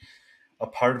think a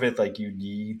part of it, like, you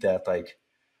need that like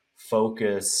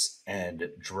focus and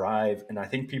drive. And I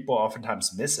think people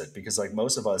oftentimes miss it, because like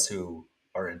most of us who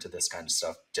are into this kind of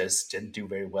stuff just didn't do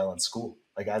very well in school.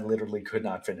 Like, I literally could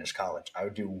not finish college. I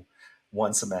would do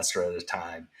one semester at a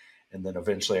time. And then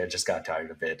eventually I just got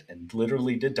tired of it and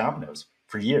literally did dominoes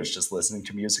for years, just listening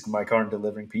to music in my car and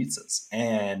delivering pizzas.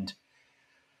 And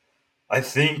I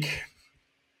think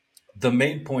the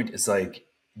main point is like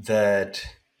that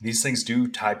these things do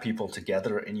tie people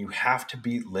together, and you have to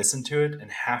be listened to it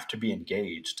and have to be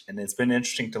engaged. And it's been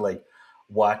interesting to like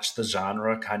watch the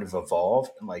genre kind of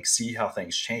evolve and like see how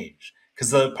things change.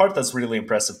 Because the part that's really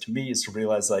impressive to me is to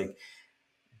realize, like,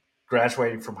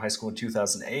 graduating from high school in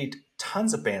 2008,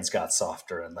 tons of bands got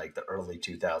softer in like the early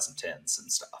 2010s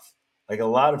and stuff. Like, a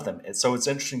lot of them. So it's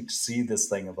interesting to see this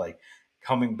thing of like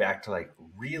coming back to like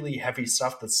really heavy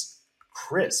stuff that's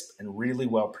crisp and really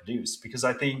well produced. Because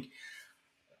I think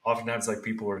oftentimes like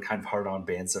people were kind of hard on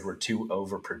bands that were too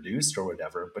overproduced or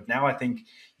whatever. But now I think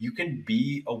you can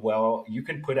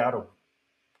put out a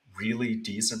really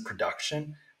decent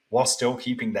production while still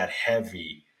keeping that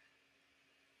heavy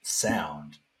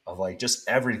sound of like just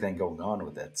everything going on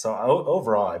with it. So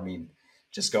overall, I mean,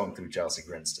 just going through Chelsea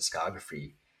Grin's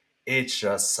discography, it's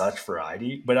just such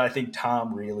variety. But I think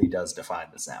Tom really does define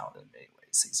the sound in many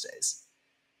ways these days.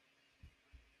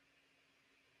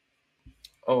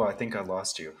 Oh, I think I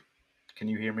lost you. Can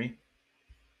you hear me?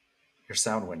 Your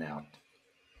sound went out.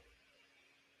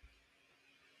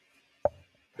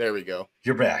 There we go.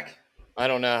 You're back. I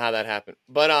don't know how that happened,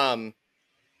 but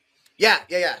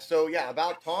yeah. So yeah,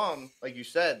 about Tom, like you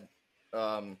said,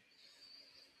 to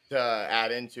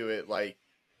add into it, like,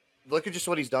 look at just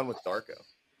what he's done with Darko,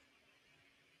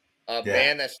 a Yeah.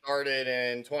 band that started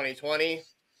in 2020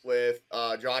 with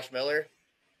Josh Miller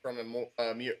from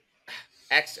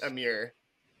ex Amir,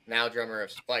 now drummer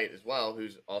of Spite as well,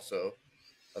 who's also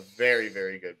a very,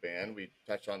 very good band. We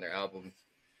touched on their album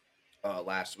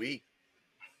last week.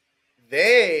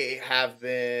 They have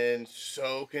been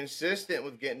so consistent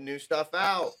with getting new stuff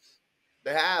out.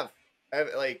 They have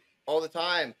like all the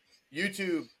time.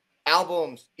 YouTube,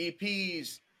 albums,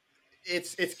 EPs.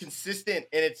 It's consistent,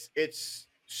 and it's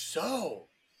so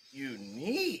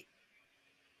unique.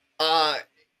 Uh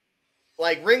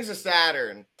like Rings of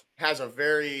Saturn has a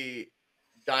very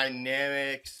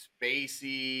dynamic,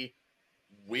 spacey,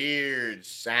 weird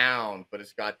sound, but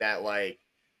it's got that like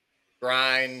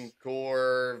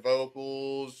grindcore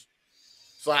vocals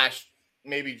slash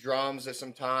maybe drums at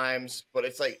sometimes, but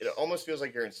it's like it almost feels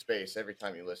like you're in space every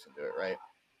time you listen to it, right?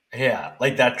 Yeah,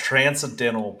 like that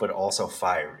transcendental but also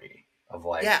fiery, of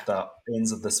Yeah, like the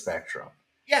ends of the spectrum.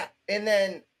 yeah. And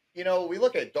then we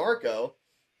look at Darko.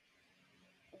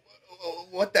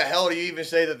 What the hell do you even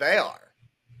say that they are?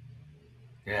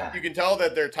 Yeah. You can tell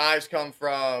that their ties come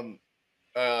from,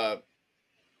 uh,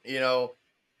 you know,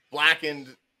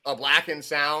 blackened a blackened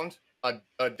sound,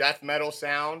 a death metal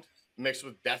sound mixed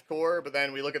with deathcore. But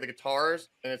then we look at the guitars,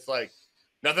 and it's like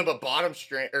nothing but bottom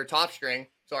string or top string.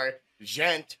 Sorry,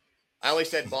 gent. I only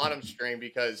said bottom string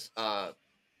because the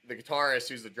guitarist,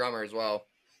 who's the drummer as well,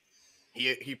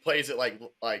 he plays it like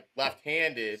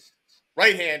left-handed,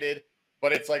 right-handed,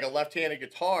 but it's like a left-handed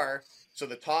guitar. So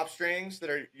the top strings that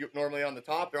are normally on the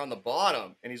top, they're on the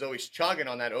bottom, and he's always chugging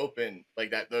on that open,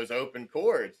 like those open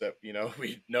chords that we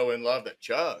know and love that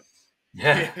chug.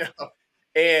 Yeah.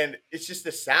 And it's just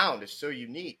the sound is so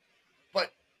unique.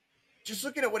 But just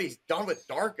looking at what he's done with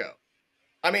Darko.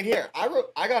 I mean, here,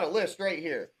 I got a list right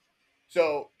here.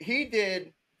 So he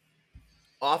did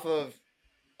off of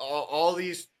all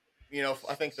these,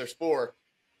 I think there's four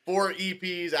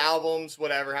EPs, albums,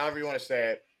 whatever, however you want to say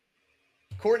it.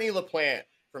 Courtney LaPlante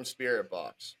from Spirit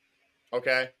Box.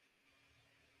 Okay.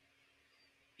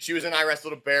 She was in I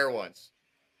Wrestled a Bear once.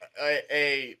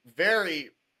 A very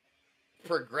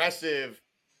progressive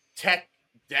tech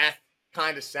death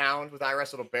kind of sound with I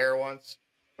Wrestled a Bear once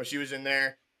when she was in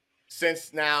there.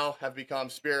 Since now have become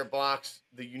Spirit Box,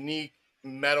 the unique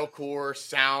metalcore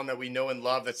sound that we know and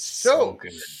love. That's so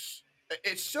good.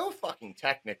 It's so fucking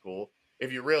technical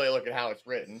if you really look at how it's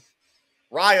written.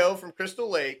 Ryo from Crystal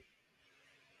Lake,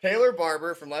 Taylor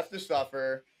Barber from Left to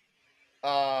Suffer,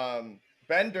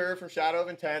 Ben Durr from Shadow of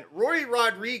Intent, Rory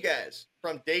Rodriguez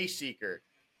from Dayseeker,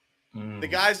 the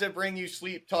guys that bring you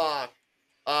Sleep Talk,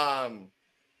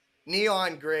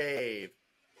 Neon Grave,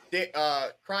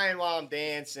 Crying While I'm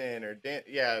Dancing,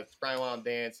 it's Crying While I'm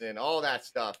Dancing, all that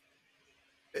stuff.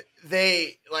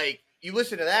 They, like, you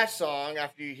listen to that song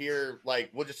after you hear, like,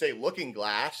 we'll just say Looking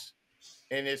Glass,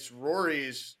 and it's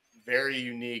Rory's very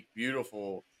unique,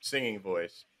 beautiful singing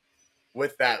voice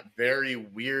with that very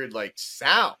weird, like,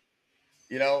 sound.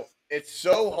 It's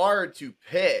so hard to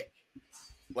pick,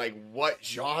 like, what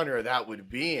genre that would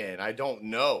be in. I don't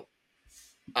know.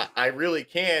 I really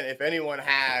can. If anyone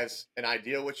has an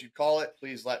idea what you'd call it,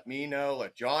 please let me know,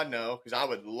 let John know, because I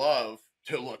would love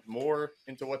to look more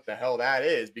into what the hell that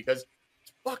is, because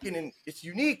it's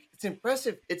unique, it's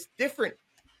impressive, it's different.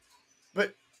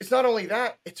 But it's not only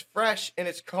that, it's fresh and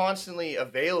it's constantly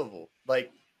available.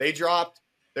 Like, they dropped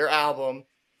their album,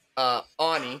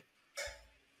 Ani,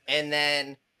 and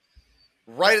then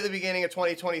right at the beginning of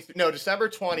December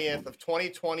 20th of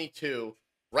 2022,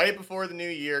 right before the new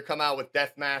year, come out with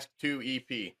Death Mask 2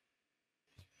 EP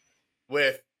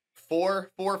with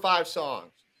four or five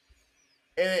songs.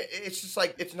 And it's just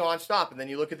like, it's nonstop. And then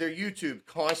you look at their YouTube,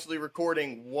 constantly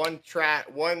recording one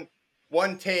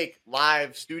take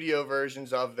live studio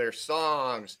versions of their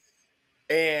songs.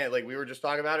 And like we were just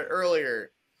talking about it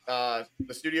earlier, the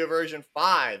studio version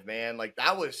 5, man, like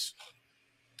that was,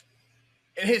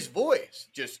 and his voice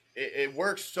just, it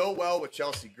works so well with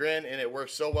Chelsea Grin, and it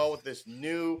works so well with this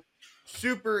new,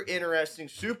 super interesting,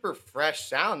 super fresh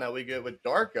sound that we get with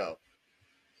Darko.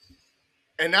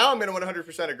 And now I'm going to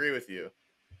 100% agree with you.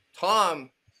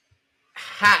 Tom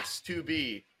has to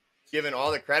be given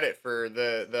all the credit for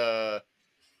the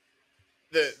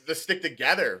stick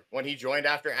together when he joined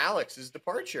after Alex's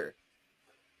departure.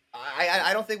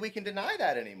 I don't think we can deny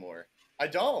that anymore. I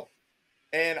don't.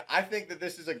 And I think that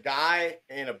this is a guy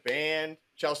in a band,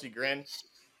 Chelsea Grin,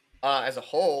 as a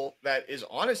whole, that is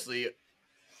honestly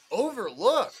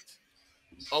overlooked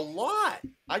a lot.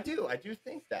 I do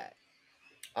think that.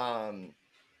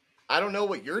 I don't know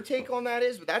what your take on that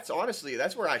is, but that's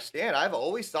where I stand. I've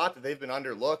always thought that they've been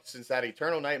underlooked since that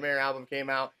Eternal Nightmare album came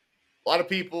out. A lot of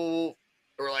people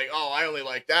were like, oh, I only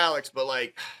liked Alex, but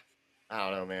like, I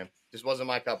don't know, man. Just wasn't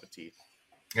my cup of tea.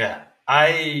 Yeah,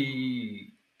 I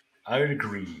would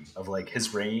agree. Of like,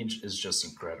 his range is just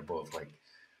incredible of like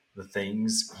the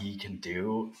things he can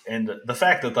do, and the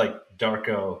fact that like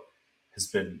Darko has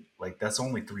been like, that's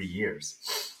only 3 years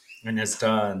and has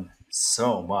done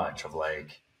so much of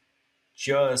like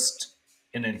just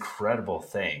an incredible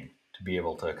thing to be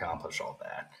able to accomplish all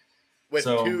that with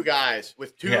two guys,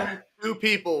 with two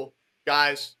people,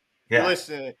 guys. Yeah.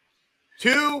 Listen,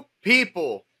 2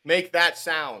 people make that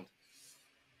sound.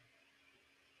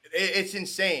 It's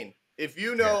insane. If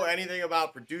you know anything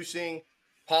about producing,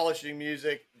 polishing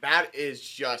music, that is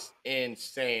just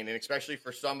insane. And especially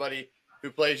for somebody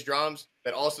who plays drums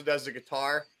that also does the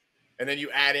guitar, and then you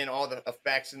add in all the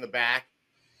effects in the back,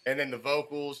 and then the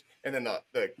vocals, and then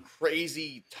the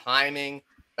crazy timing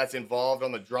that's involved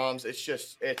on the drums. It's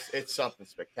just, it's something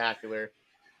spectacular.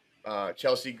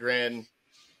 Chelsea Grin,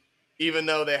 even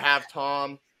though they have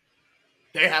Tom,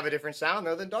 they have a different sound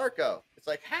though than Darko. It's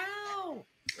like, how?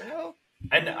 You know?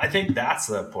 And I think that's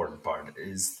the important part,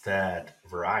 is that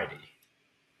variety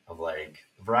of like,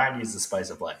 variety is the spice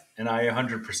of life. And I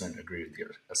 100% agree with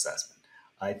your assessment.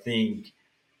 I think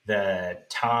that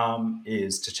Tom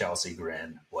is to Chelsea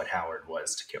Grin what Howard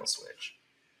was to Killswitch,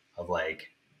 of like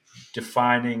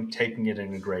defining, taking it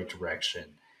in a great direction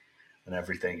and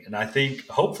everything. And I think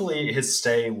hopefully his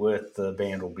stay with the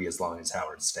band will be as long as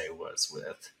Howard's stay was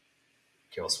with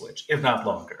Killswitch, if not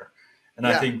longer. And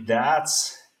I think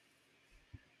that's,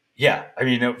 I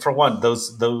mean, for one,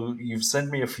 those you've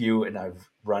sent me a few and I've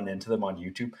run into them on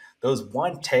YouTube. Those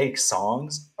one take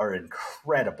songs are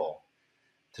incredible.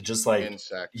 To just like,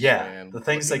 Insects, man. The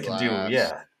things they can do,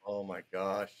 Oh my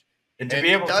gosh. And to And be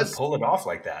he able to does, pull it off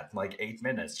like that, in like 8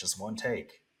 minutes, just one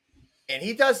take. and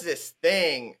he does this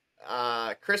thing.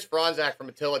 Chris Franzak from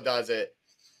Attila does it.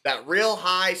 That real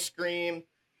high scream,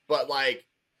 but like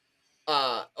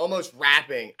almost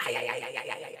rapping.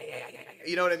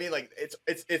 You know what I mean? Like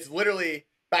it's literally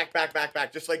back,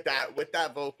 just like that with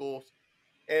that vocals.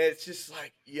 And it's just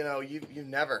like, you've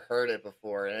never heard it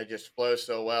before, and it just flows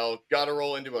so well. Got to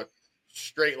roll into a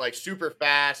straight, like super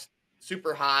fast,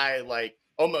 super high, like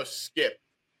almost skip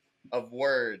of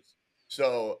words.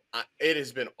 So it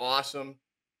has been awesome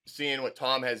seeing what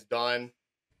Tom has done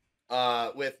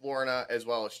with Lorna as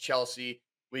well as Chelsea.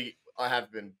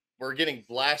 We're getting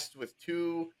blessed with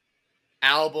two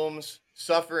albums,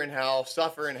 Suffer in Hell,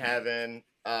 Suffer in Heaven.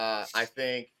 I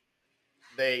think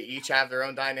they each have their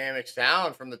own dynamic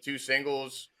sound from the two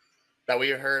singles that we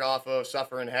heard off of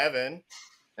Suffer in Heaven,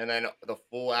 and then the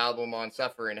full album on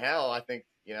Suffer in Hell. I think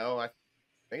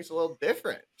it's a little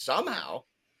different somehow.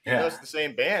 Even though Yeah. it's the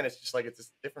same band, it's just like it's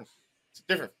a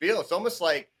different feel. It's almost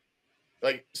like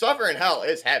Suffer in Hell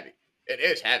is heavy. It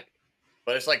is heavy.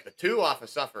 But it's like the two off of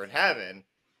Suffer in Heaven.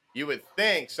 You would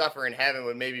think Suffer in Heaven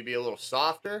would maybe be a little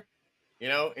softer, in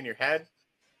your head,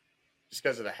 just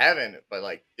because of the heaven. But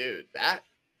like, dude, that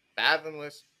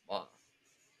Fathomless Moth.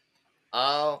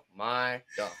 Oh my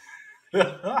god. I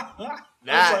was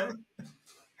That like,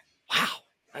 wow.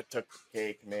 That took the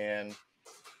cake, man.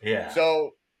 yeah.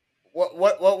 So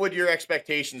what would your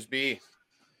expectations be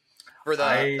for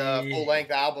the full I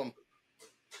length album?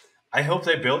 I hope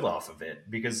they build off of it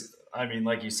because I mean,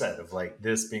 like you said, of like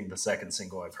this being the second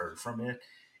single I've heard from it,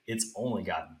 it's only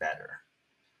gotten better.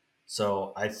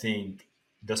 So I think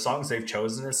the songs they've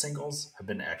chosen as singles have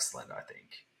been excellent. I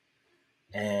think,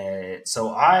 and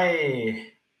so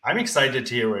I'm excited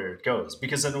to hear where it goes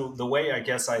because in the way I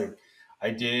guess I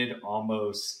did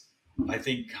almost I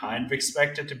think kind of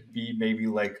expect it to be maybe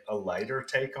like a lighter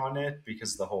take on it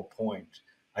because the whole point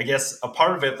I guess a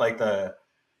part of it like the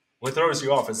what throws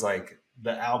you off is like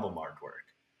the album artwork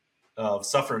of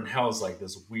Suffer in Hell is like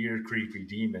this weird, creepy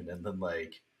demon, and then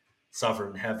like Suffer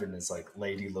in Heaven is like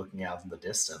lady looking out in the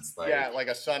distance, Yeah, like like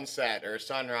a sunset or a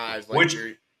sunrise, like which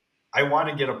you're I want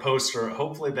to get a poster.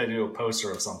 Hopefully, they do a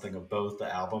poster of something of both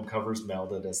the album covers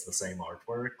melded as the same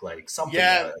artwork, like something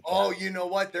yeah. like Oh, that. you know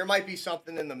what? There might be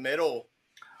something in the middle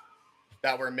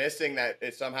that we're missing that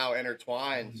it somehow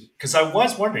intertwines. Because I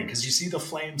was wondering, because you see the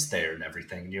flames there and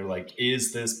everything, and you're like,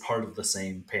 is this part of the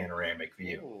same panoramic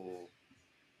view? Ooh,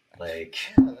 Like,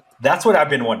 that's that's what I've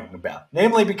been wondering about.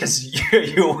 Namely, because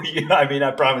I mean,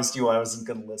 I promised you I wasn't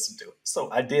going to listen to it. So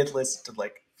I did listen to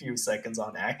like a few seconds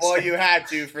on well, accident. you had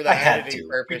to for the I had editing to,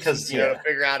 purpose, because, to yeah,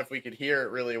 figure out if we could hear it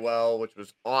really well, which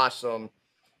was awesome.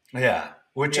 yeah.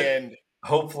 Which And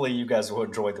hopefully you guys will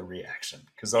enjoy the reaction.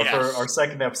 Because for our yes,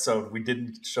 second episode, we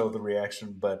didn't show the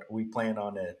reaction, but we plan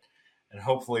on it. And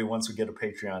hopefully, once we get a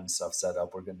Patreon stuff set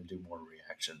up, we're going to do more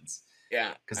reactions.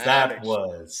 yeah, Because that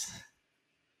was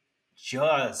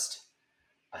just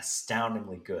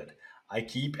astoundingly good. I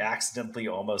keep accidentally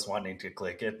almost wanting to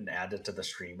click it and add it to the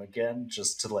stream again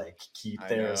just to like keep I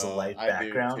there as a know, light I do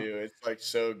background. too. It's like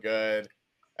so good.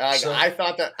 Like So I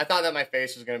thought that my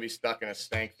face was gonna be stuck in a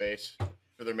stank face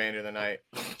for the remainder of the night.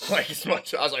 Like as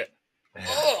much, I was like,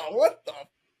 oh, what the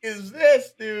is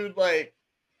this, dude? Like,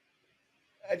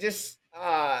 I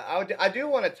do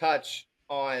want to touch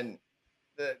on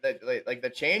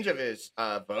the change of his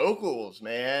vocals,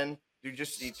 man. Dude,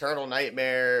 just Eternal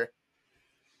Nightmare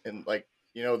and like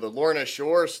the Lorna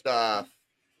Shore stuff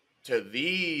to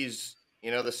these,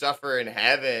 the Suffer in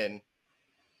Heaven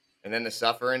and then the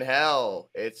Suffer in Hell.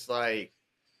 It's like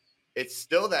it's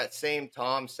still that same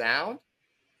Tom sound,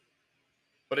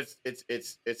 but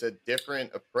it's a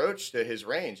different approach to his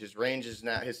range. His range is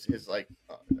not his like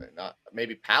not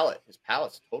maybe palette. His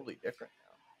palette's totally different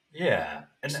now. yeah, We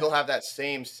and still have that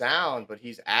same sound, but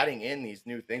he's adding in these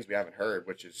new things we haven't heard,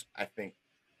 which is I think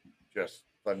just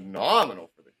phenomenal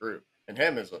for the group and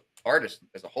him as an artist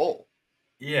as a whole.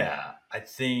 yeah, I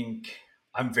think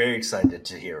I'm very excited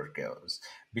to hear it goes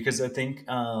because I think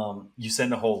you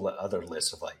send a whole other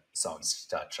list of like songs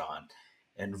to touch on,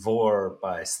 and Vor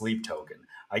by Sleep Token.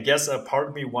 I guess a part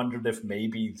of me wondered if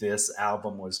maybe this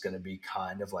album was going to be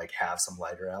kind of like have some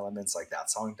lighter elements like that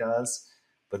song does,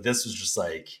 but this was just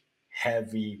like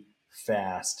heavy,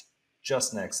 fast,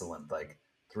 just an excellent like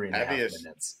 3.5 Heaviest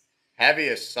minutes.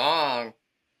 heaviest song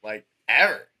like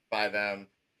ever by them.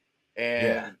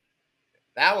 Yeah, And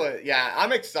that was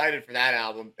I'm excited for that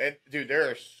album. Dude, there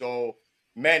are so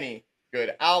many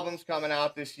good albums coming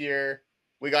out this year.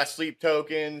 We got Sleep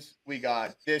Tokens, we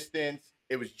got Distance.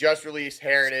 It was just released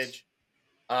Heritage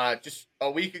just a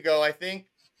week ago, I think.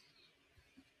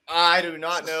 I do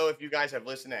not know if you guys have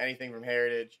listened to anything from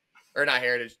Heritage, or not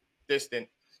Heritage, Distant.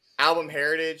 Album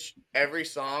Heritage, every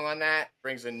song on that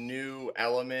brings a new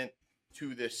element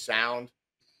to this sound.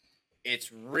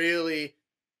 It's really,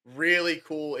 really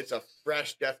cool. It's a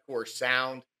fresh deathcore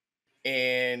sound.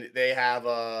 And they have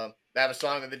a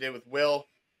song that they did with Will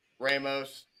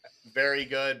Ramos. Very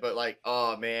good, but like,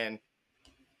 oh man,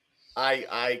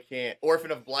 I can't.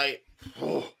 Orphan of Blight.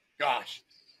 Oh, gosh,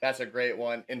 that's a great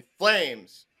one. In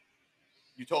Flames,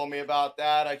 you told me about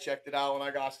that. I checked it out when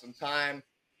I got some time.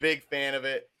 Big fan of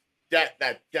it.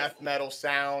 That death metal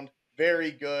sound,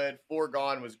 very good.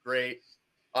 Foregone was great.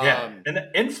 Yeah, Um,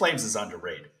 and In Flames is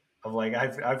underrated. I'm like,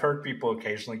 I've heard people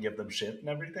occasionally give them shit and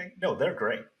everything. No, they're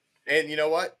great. and you know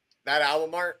what? That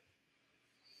album art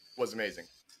was amazing.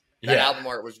 That Yeah, album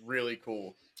art was really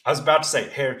cool. I was about to say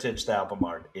Heritage, the album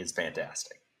art is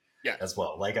fantastic as Yes.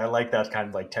 well. Like, I like that kind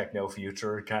of like techno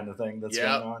future kind of thing that's going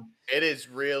Yep. on. It is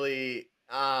really.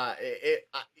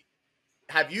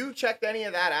 Have you checked any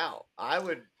of that out? I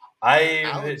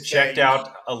I would say checked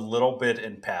out a little bit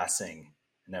in passing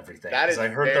and everything that because is I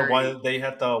heard very. they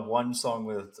had the one song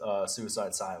with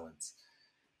Suicide Silence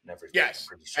and everything. I'm Yes,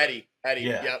 pretty sure. Eddie.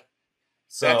 Yeah. Yep,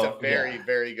 that's a So very yeah,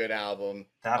 very good album.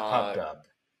 that popped up.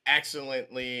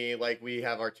 Excellently, like we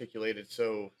have articulated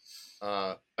so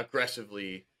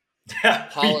aggressively, Yeah.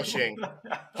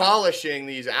 polishing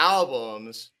these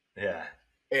albums Yeah.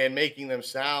 and making them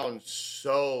sound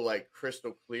so like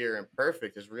crystal clear and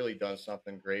perfect has really done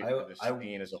something great I for the I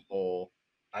scene as a whole.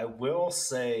 I will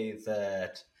say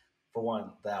that for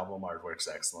one, the album artwork's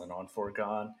excellent on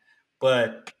Foregone.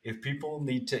 But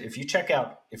if you check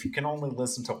out, if you can only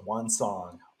listen to one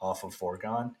song off of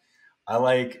Foregone, I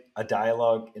like A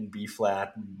Dialogue in B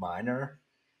flat minor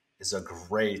is a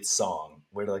great song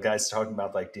where the guy's talking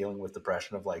about like dealing with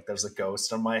depression of like there's a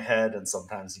ghost in my head and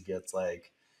sometimes he gets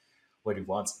like what he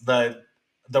wants.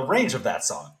 The range of that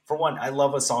song. For one, I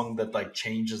love a song that like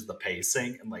changes the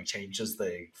pacing and like changes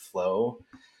the flow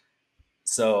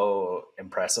so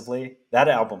impressively. That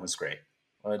album was great.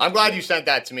 I'm glad you sent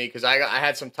that to me because I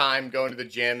had some time going to the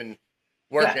gym and Yeah.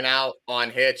 working out on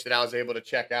Hitch that I was able to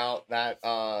check out that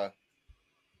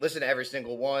listen to every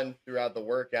single one throughout the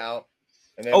workout.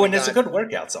 And then Oh, we and it's a got good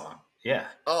workout song. Yeah.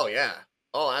 oh yeah.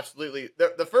 Oh, absolutely.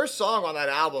 The first song on that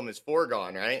album is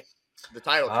Foregone, right? The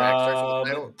title track starts with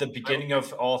the The title beginning track.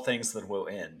 of all things that will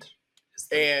end is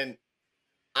the. And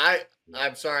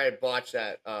I'm sorry I botched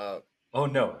that Oh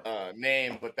no.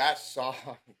 name, but that song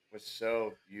was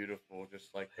so beautiful.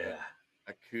 Just like the Yeah.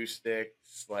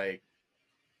 acoustics, like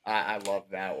I love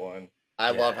that one.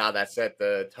 I love Yeah. how that set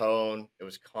the tone. It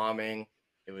was calming.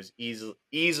 It was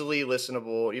easily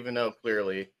listenable, even though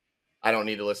clearly I don't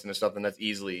need to listen to something that's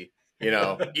easy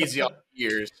on the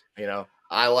ears.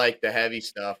 I like the heavy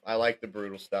stuff. I like the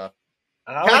brutal stuff.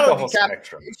 I like Cattle the whole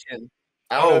spectrum. Decapitation.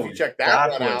 I don't know if Oh, you checked that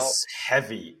that one out. was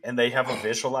heavy, and they have a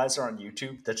visualizer on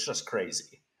YouTube that's just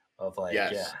crazy. Of like, yeah,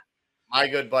 Yes, my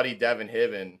good buddy Devin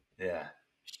Hibben yeah,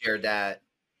 shared that,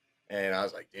 and I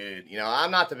was like, dude,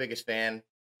 I'm not the biggest fan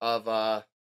of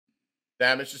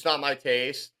them. It's just not my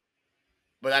taste.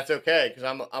 But that's okay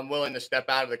because I'm willing to step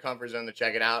out of the comfort zone to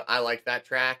check it out. I like that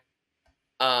track.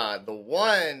 The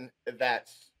one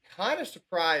that's kind of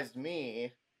surprised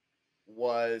me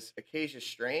was Acacia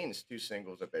Strain's two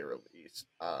singles that they released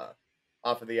off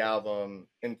of the album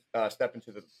Step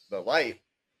Into the Light.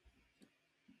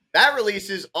 That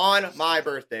releases on my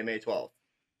birthday, May 12th.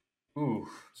 ooh,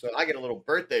 So I get a little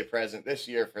birthday present this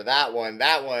year for that one.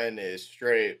 That one is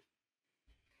straight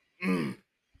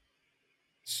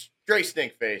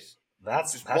stink face.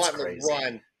 that's Just wanting to crazy.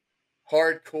 run.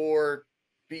 Hardcore,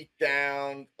 beat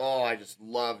down. Oh, I just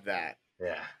love that.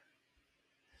 Yeah,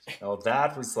 no,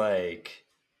 that was like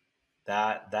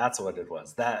that. That's what it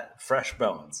was. That Fresh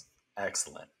Bones,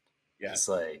 excellent. It's Yes,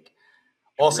 like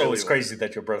it also really it's was. crazy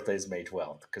that your birthday is May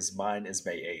 12th because mine is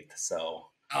May 8th, so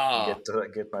I Ah, get to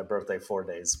get my birthday 4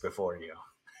 days before you.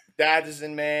 Dad's is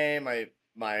in May.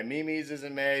 My Mimi's is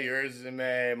in May. Yours is in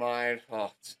May. Mine.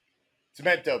 Oh, it's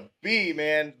meant to be,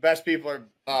 man. Best people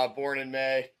are born in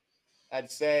May. I'd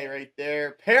say right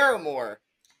there. Paramore.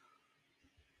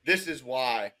 This is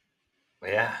why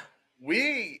Yeah,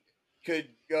 we could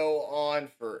go on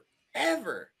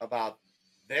forever about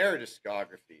their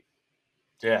discography.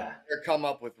 yeah, They're come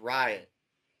up with Riot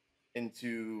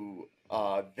into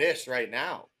this right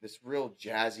now. This real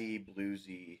jazzy,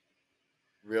 bluesy,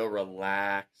 real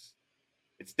relaxed.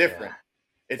 It's yeah. different.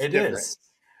 It's It different. is.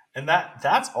 And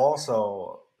that's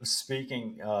also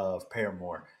speaking of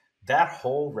Paramore, that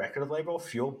whole record label,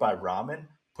 fueled by ramen,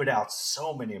 put out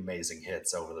so many amazing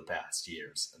hits over the past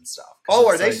years and stuff. Oh,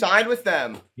 are they signed with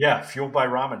them? Yeah, Fueled by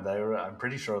Ramen. I'm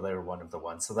pretty sure they were one of the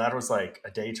ones. So that was like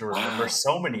a day to remember. Wow.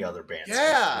 So many other bands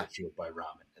Yeah. with Fueled by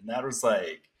Ramen. And that was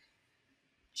like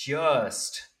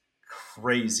just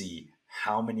crazy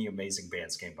how many amazing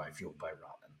bands came by Fueled by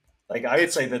Ramen. Like I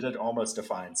would say that it almost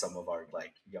defined some of our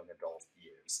like young adult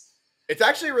years. It's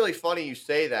actually really funny you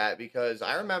say that because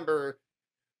I remember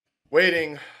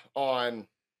waiting on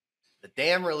the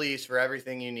damn release for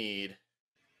Everything You Need.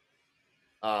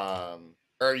 Or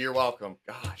You're Welcome.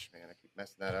 Gosh, man, I keep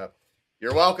messing that up.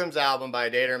 You're Welcome's album by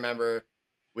A Day to Remember.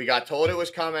 We got told it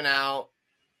was coming out,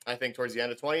 I think, towards the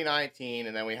end of 2019,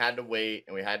 and then we had to wait,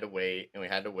 and we had to wait, and we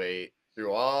had to wait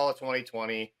through all of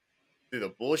 2020, through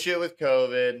the bullshit with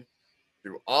COVID,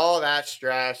 through all that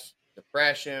stress,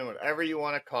 depression, whatever you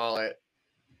want to call it,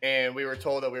 and we were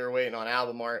told that we were waiting on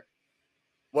album art.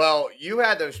 Well, you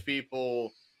had those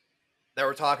people that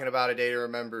were talking about A Day to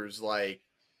Remember's like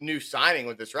new signing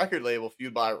with this record label,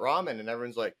 Fueled by Ramen, and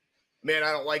everyone's like, man,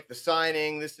 I don't like the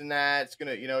signing, this and that. It's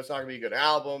gonna, it's not gonna be a good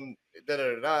album, da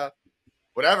da da da,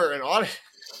 whatever. And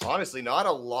honestly, not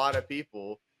a lot of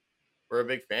people were a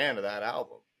big fan of that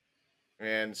album,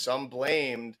 and some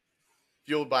blamed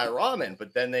Fueled by Ramen,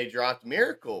 but then they dropped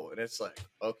Miracle, and it's like,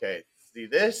 okay, see,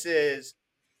 this is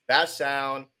that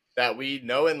sound that we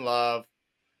know and love,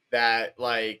 that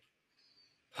like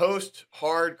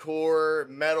post-hardcore,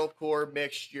 metalcore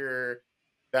mixture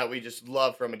that we just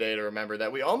love from A Day to Remember,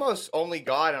 that we almost only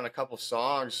got on a couple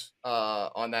songs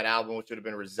on that album, which would have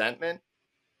been Resentment.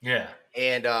 Yeah.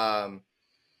 And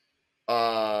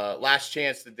Last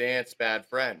Chance to Dance, Bad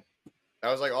Friend.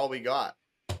 That was like all we got.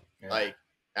 Yeah. Like,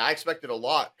 I expected a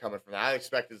lot coming from that. I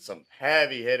expected some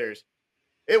heavy hitters.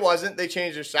 It wasn't. They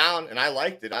changed their sound, and I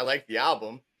liked it. I liked the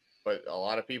album, but a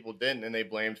lot of people didn't, and they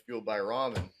blamed Fueled by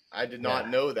Ramen. I did not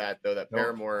know that, though, that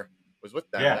Paramore was with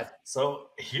them. Yeah. So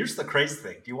here's the crazy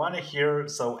thing. Do you want to hear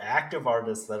active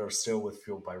artists that are still with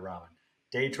Fueled by Ramen?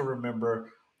 Day to Remember,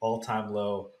 All Time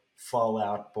Low, Fall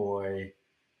Out Boy,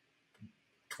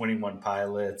 21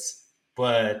 Pilots.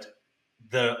 But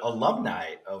the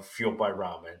alumni of Fueled by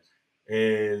Ramen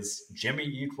is Jimmy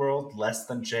Eat World, Less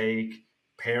Than Jake,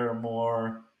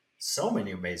 Paramore, so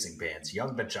many amazing bands.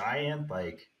 Young the Giant,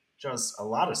 like just a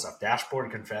lot of stuff.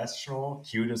 Dashboard Confessional,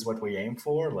 Cute Is What We Aim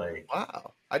For. Like,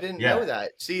 wow, I didn't know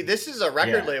that. See, this is a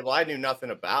record label I knew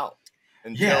nothing about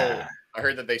until I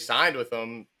heard that they signed with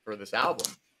them for this album.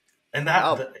 And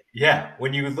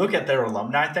when you look at their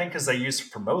alumni thing, because they used to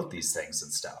promote these things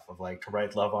and stuff of like To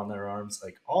Write Love on Their Arms,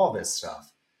 like all this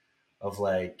stuff of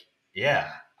like,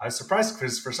 I was surprised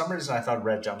because for some reason I thought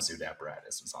Red Jumpsuit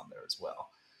Apparatus was on there as well.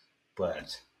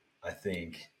 But I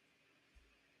think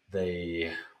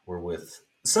they were with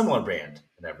a similar band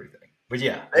and everything. But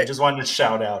I just wanted to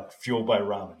shout out Fueled by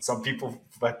Ramen. Some people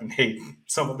fucking hate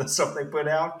some of the stuff they put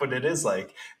out, but it is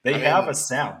like they have a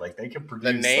sound. Like they can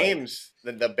produce the names,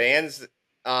 the bands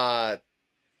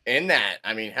in that.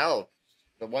 I mean, hell,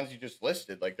 the ones you just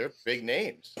listed, like they're big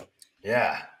names.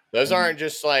 Yeah. Those aren't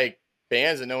just like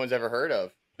bands that no one's ever heard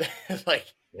of.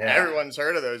 Everyone's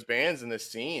heard of those bands in this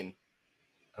scene.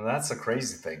 And that's the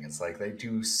crazy thing. It's like they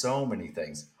do so many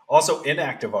things. Also,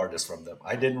 inactive artists from them.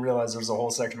 I didn't realize there's a whole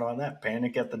section on that.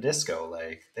 Panic at the Disco.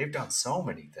 Like, they've done so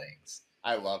many things.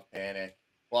 I love Panic.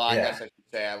 Well, I guess I should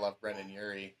say I love Brendan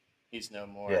Urie. He's no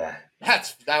more. Yeah.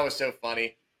 That was so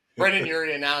funny. Brendan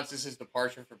Urie announces his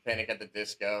departure from Panic at the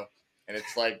Disco. And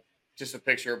it's like just a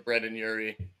picture of Brendan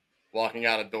Urie walking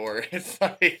out a door. It's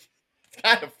like, it's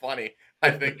kind of funny,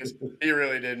 I think, because he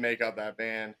really did make up that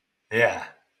band. Yeah.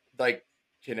 Like,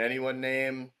 can anyone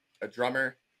name a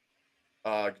drummer,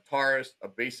 a guitarist, a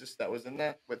bassist that was in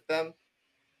that with them?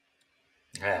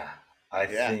 Yeah, I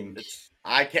think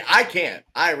I can't.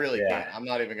 I really can't. I'm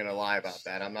not even gonna lie about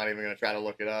that. I'm not even gonna try to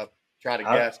look it up, try to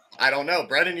guess. I don't know.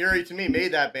 Brendan Urie to me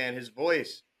made that band. His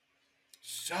voice,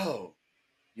 so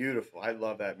beautiful. I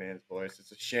love that man's voice.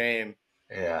 It's a shame,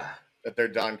 that they're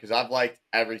done because I've liked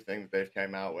everything that they've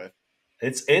come out with.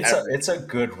 It's a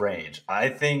good range. I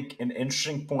think an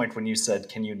interesting point when you said,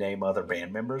 can you name other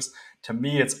band members? To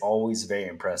me, it's always very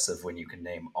impressive when you can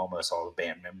name almost all the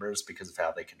band members because of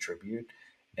how they contribute.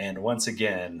 And once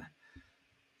again,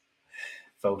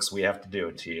 folks, we have to do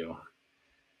it to you.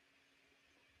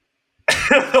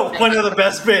 One of the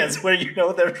best bands where you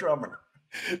know their drummer.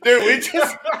 Dude,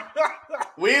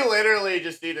 we literally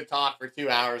just need to talk for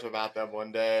 2 hours about them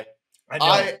one day. I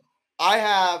know. I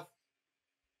have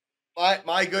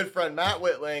my good friend Matt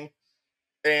Whitling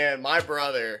and my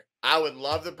brother. I would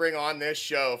love to bring on this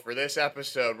show for this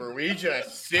episode where we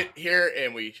just sit here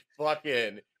and we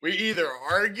either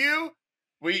argue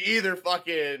we either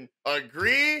fucking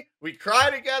agree, we cry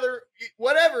together,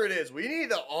 whatever it is. We need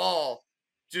to all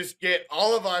just get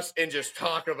all of us and just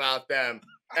talk about them,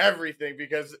 everything,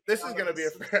 because this is going to be a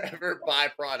forever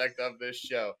byproduct of this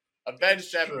show. Avenged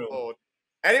Sevenfold.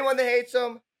 Anyone that hates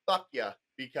them, fuck ya,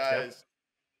 because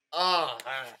I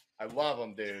love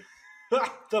them, dude.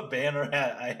 The banner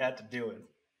hat, I had to do it.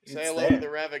 Say hello to the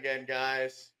Rev again,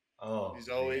 guys. Oh, he's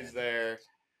always there.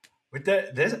 With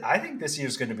this, I think this year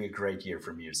is going to be a great year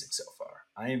for music so far.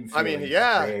 I am feeling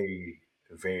very,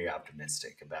 very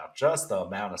optimistic about just the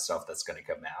amount of stuff that's going to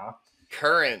come out.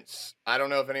 Currents. I don't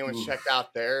know if anyone's checked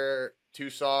out their 2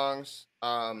 songs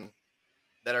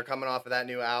that are coming off of that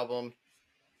new album.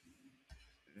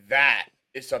 That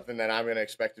is something that I'm going to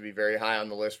expect to be very high on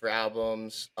the list for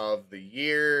albums of the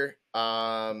year.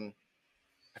 I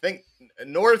think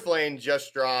North Lane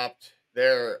just dropped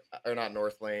their, or not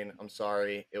North Lane, I'm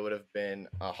sorry. It would have been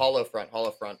Hollow Front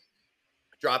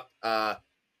dropped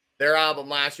their album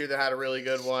last year that had a really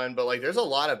good one. But like, there's a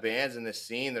lot of bands in this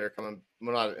scene that are coming,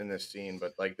 well, not in this scene,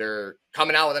 but like they're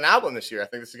coming out with an album this year. I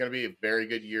think this is going to be a very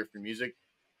good year for music,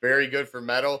 very good for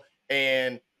metal.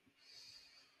 And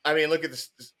I mean, look at the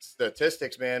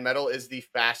statistics, man. Metal is the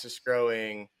fastest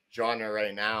growing genre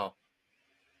right now.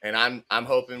 And I'm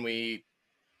hoping we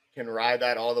can ride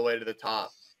that all the way to the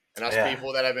top. And us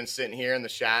people that have been sitting here in the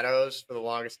shadows for the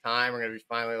longest time are going to be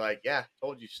finally like, yeah,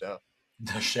 told you so.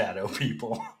 The shadow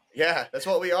people. Yeah, that's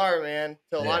what we are, man.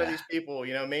 To a lot of these people,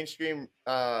 you know, mainstream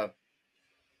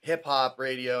hip hop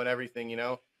radio and everything, you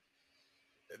know,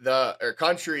 or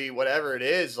country, whatever it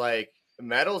is, like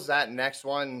metal's that next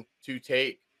one to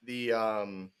take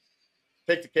the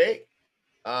cake.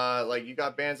 Like you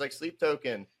got bands like Sleep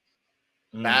Token,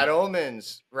 Bad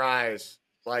Omens, Rise,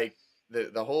 like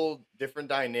the whole different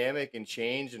dynamic and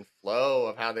change and flow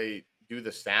of how they do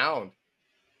the sound.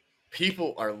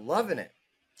 People are loving it.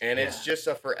 And it's just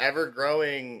a forever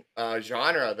growing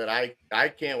genre that I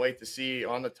can't wait to see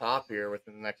on the top here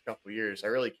within the next couple of years. I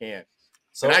really can't.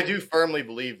 So, and I do firmly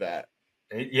believe that.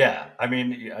 Yeah. I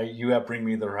mean, you have Bring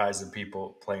Me the Horizon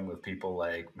people playing with people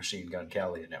like Machine Gun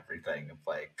Kelly and everything,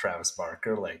 like Travis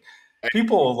Barker. Like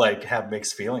people like have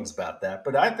mixed feelings about that,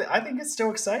 but I think it's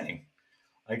still exciting.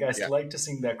 Like I like to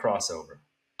see that crossover.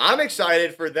 I'm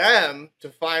excited for them to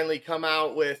finally come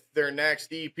out with their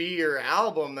next EP or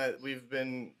album that we've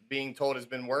been being told has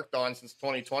been worked on since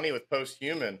 2020 with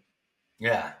Posthuman.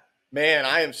 Yeah. Man,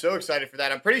 I am so excited for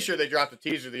that. I'm pretty sure they dropped a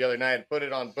teaser the other night and put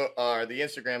it on the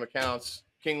Instagram accounts,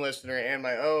 King Listener and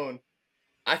my own.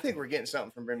 I think we're getting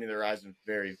something from Bring Me the Horizon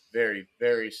very, very,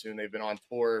 very soon. They've been on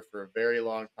tour for a very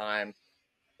long time.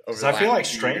 Because I feel like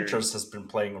Strangers has been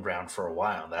playing around for a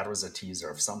while. That was a teaser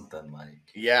of something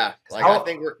like. Yeah, like I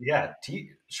think we're. Yeah,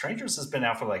 Strangers has been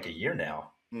out for like a year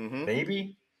now. Mm-hmm.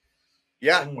 Maybe.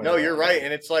 Yeah, no, you're right,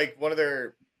 and it's like one of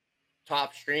their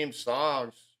top streamed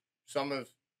songs.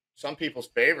 Some people's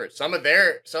favorites.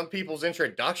 Some people's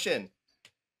introduction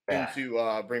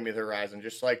into Bring Me the Horizon,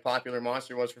 just like Popular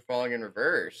Monster was for Falling in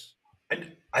Reverse.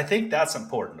 And I think that's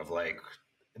important. Of like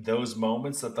those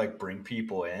moments that like bring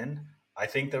people in. I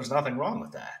think there's nothing wrong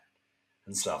with that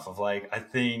and stuff of like, I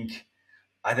think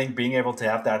being able to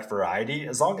have that variety,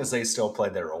 as long as they still play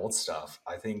their old stuff,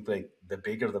 I think like the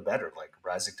bigger, the better. Like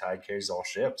Rising Tide carries all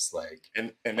ships. Like,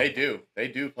 and they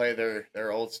do play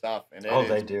their old stuff. And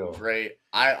they do. Great.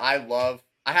 I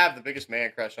have the biggest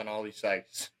man crush on all these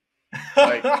sites.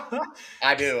 Like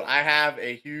I do. I have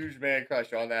a huge man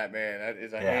crush on that man. That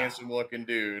is a handsome looking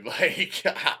dude. Like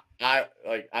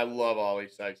I love all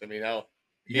these sites. I mean, hell,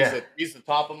 he's the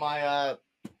top of my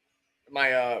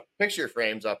my picture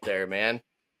frames up there, man.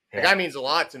 The guy means a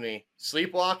lot to me.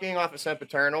 Sleepwalking off of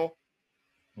Sempiternal.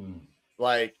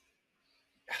 Like,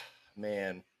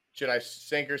 man, should I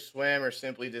sink or swim or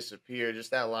simply disappear?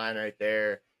 Just that line right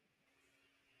there.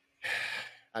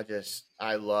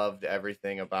 I loved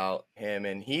everything about him,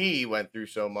 and he went through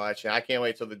so much, and I can't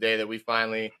wait till the day that we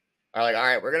finally are like, all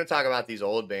right, we're going to talk about these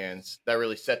old bands that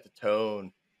really set the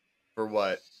tone for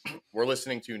what we're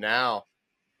listening to now,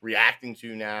 reacting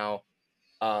to now.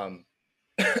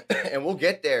 And we'll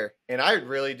get there. And I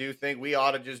really do think we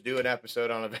ought to just do an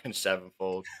episode on Avenged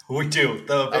Sevenfold. We do.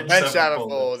 The Avenged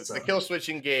Sevenfold, the Kill Switch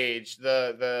Engage,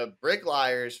 the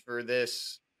Bricklayers for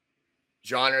this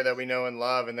genre that we know and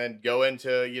love, and then go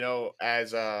into, you know,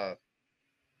 as Blood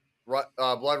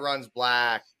Runs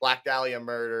Black, Black Dahlia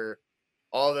Murder,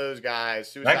 all those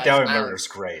guys. Black Dahlia Murder is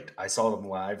great. I saw them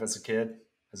live as a kid,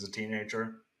 as a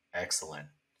teenager. Excellent.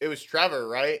 It was Trevor,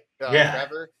 right?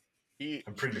 Trevor.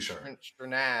 I'm pretty sure.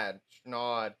 Strnad.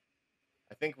 I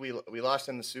think we lost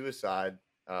him to suicide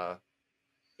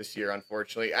this year,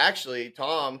 unfortunately. Actually,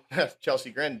 Tom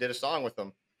Chelsea Grin did a song with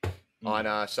them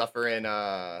on "Suffer in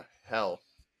Hell."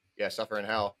 Yeah, "Suffer in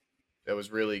Hell." It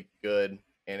was really good,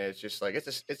 and it's just like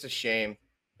it's a shame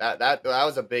that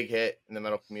was a big hit in the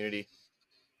metal community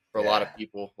for a lot of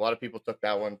people. A lot of people took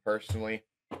that one personally.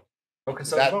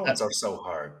 because those That moments are so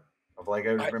hard. Of like, I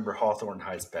I, remember Hawthorne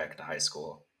Heights back to high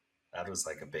school. That was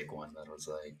like a big one. That was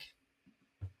like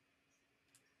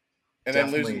and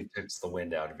then losing definitely takes the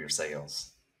wind out of your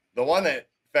sails. the one that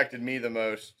affected me the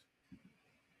most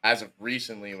as of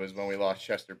recently was when we lost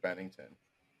Chester Bennington.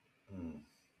 Mm.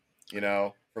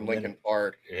 From And then, Lincoln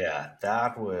Park. yeah,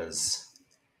 That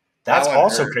that's one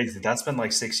also hurt. crazy. That's been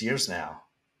like 6 years now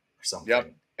or Yep.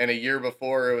 something. And a year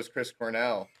before it was Chris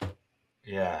Cornell.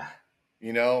 Yeah.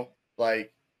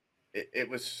 Like it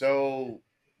was so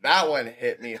that one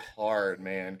hit me hard,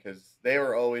 man, because they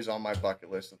were always on my bucket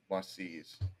list of must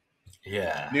sees.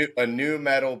 Yeah. A new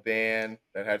metal band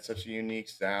that had such a unique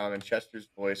sound, and Chester's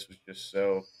voice was just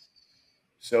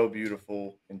so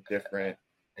beautiful and different.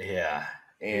 Yeah.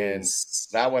 And Is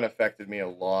that one affected me a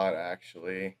lot,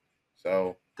 actually.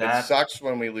 So it that sucks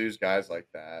when we lose guys like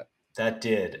that. that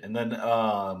did. And then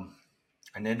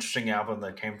an interesting album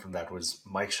that came from that was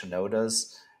Mike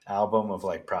Shinoda's album of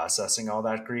like processing all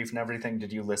that grief and everything.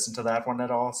 Did you listen to that one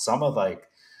at all? Some of like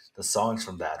the songs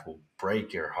from that will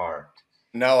break your heart.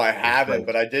 No, I It's haven't, like,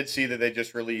 but I did see that they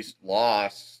just released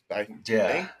Lost. I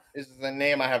yeah. think is the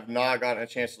name. I have not gotten a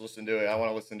chance to listen to it. I want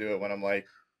to listen to it when I'm like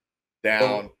So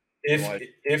down. I'm if like,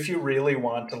 if you really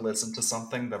want to listen to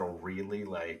something that'll really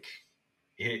like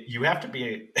you have to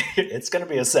be it's going to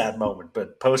be a sad moment,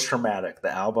 but Post Traumatic,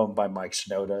 the album by Mike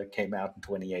Shinoda, came out in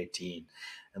 2018,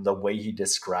 and the way he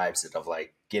describes it of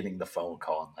like getting the phone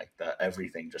call and like the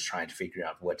everything, just trying to figure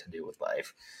out what to do with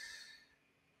life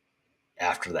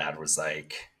after that was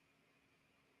like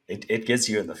it gets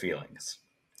you in the feelings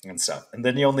and stuff. And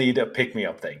then you'll need a pick me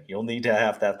up thing. You'll need to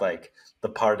have that like the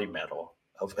party metal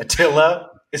of Attila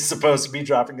is supposed to be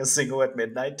dropping a single at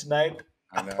midnight tonight.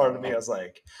 I A part of me, know. I was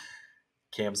like,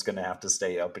 Cam's gonna have to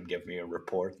stay up and give me a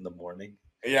report in the morning.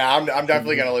 Yeah, I'm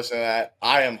definitely gonna listen to that.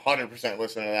 I am 100%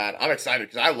 listening to that. I'm excited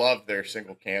because I love their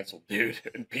single "Canceled," dude.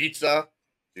 And Pizza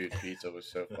was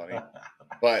so funny.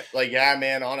 But like, yeah,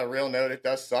 man. On a real note, it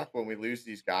does suck when we lose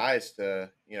these guys to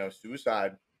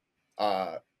suicide,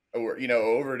 uh, or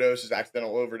overdoses,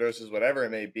 accidental overdoses, whatever it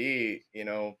may be.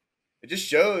 It just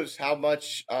shows how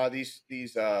much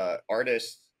these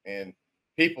artists and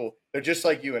people, they're just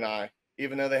like you and I.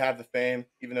 Even though they have the fame,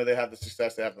 even though they have the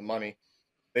success, they have the money,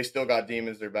 they still got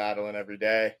demons they're battling every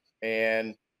day.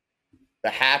 And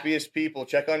the happiest people,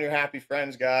 check on your happy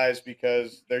friends, guys,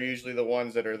 because they're usually the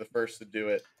ones that are the first to do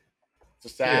it.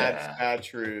 It's a sad, Yeah, sad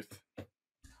truth.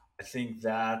 I think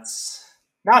that's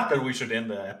not that we should end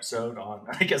the episode on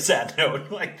like a sad note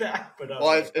like that, but I was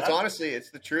Well, like, it's that, honestly, it's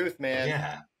the truth, man.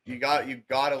 yeah, You got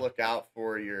to look out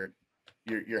for your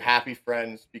happy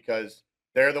friends because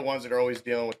they're the ones that are always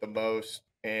dealing with the most.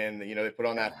 And they put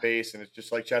on that yeah, face, and it's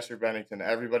just like Chester Bennington.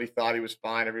 Everybody thought he was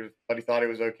fine. Everybody thought he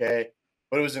was okay,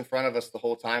 but it was in front of us the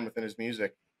whole time within his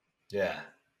music. yeah.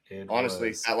 It Honestly,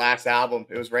 was. that last album,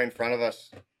 it was right in front of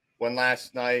us. One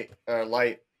Last Night,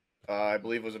 Light, I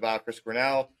believe was about Chris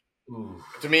Cornell. Ooh,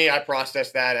 To me, I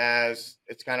process that as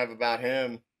it's kind of about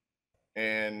him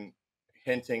and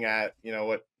hinting at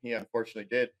what he unfortunately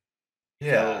did. So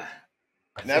yeah.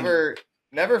 I think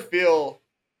never feel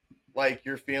like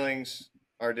your feelings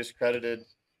are discredited,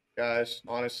 guys.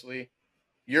 Honestly,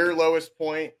 your lowest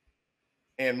point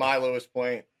and my lowest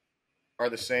point are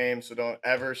the same. So don't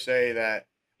ever say that.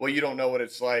 Well, you don't know what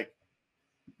it's like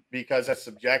because that's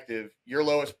subjective. Your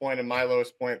lowest point and my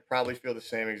lowest point probably feel the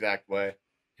same exact way.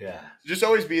 yeah. So just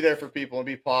always be there for people and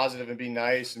be positive and be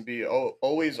nice and be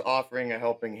always offering a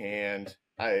helping hand.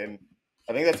 I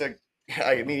think that's a.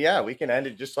 I mean, yeah, we can end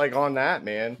it just like on that,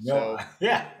 man. No, So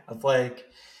yeah. It's like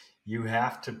you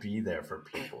have to be there for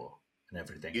people and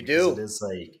everything you because it do. is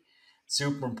like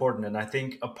super important. And I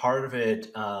think a part of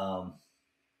it, the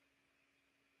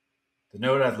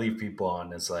note I'd leave people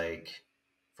on is like,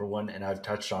 for one, and I've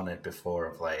touched on it before,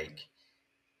 of like,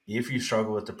 if you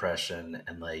struggle with depression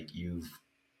and like you've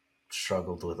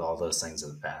struggled with all those things in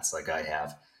the past, like I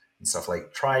have, and stuff,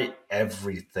 like try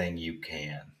everything you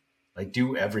can. Like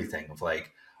do everything of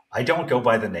like, I don't go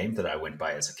by the name that I went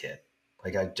by as a kid.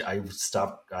 Like I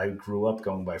stopped, I grew up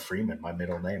going by Freeman, my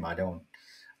middle name. I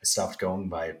stopped going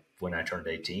by it when I turned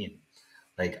 18.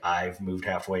 Like I've moved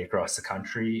halfway across the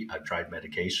country. I've tried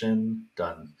medication,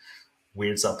 done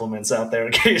weird supplements out there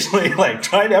occasionally, like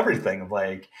tried everything.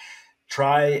 Like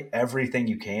try everything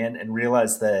you can and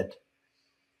realize that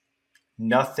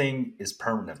nothing is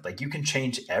permanent. Like you can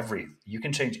change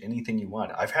anything you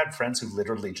want. I've had friends who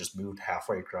literally just moved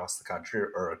halfway across the country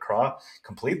or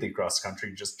completely across the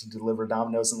country just to deliver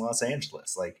Domino's in Los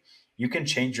Angeles. Like you can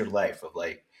change your life of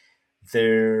like,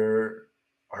 there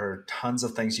are tons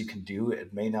of things you can do.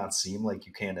 It may not seem like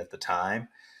you can at the time,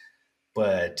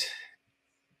 but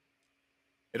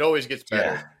It always gets better.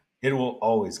 yeah, it will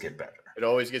always get better. It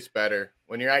always gets better.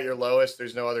 When you're at your lowest,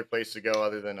 there's no other place to go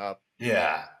other than up.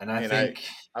 Yeah, and I think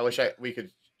I wish we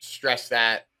could stress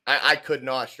that. I could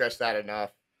not stress that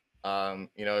enough.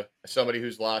 You know, as somebody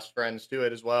who's lost friends to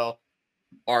it as well,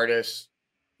 artists,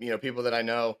 you know, people that I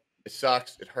know, it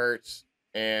sucks, it hurts,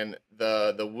 and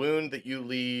the wound that you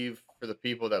leave for the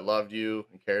people that loved you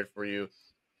and cared for you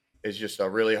is just a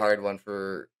really hard one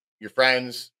for your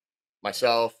friends,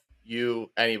 myself, you,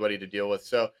 anybody to deal with.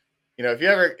 So, you know, if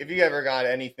you ever got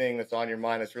anything that's on your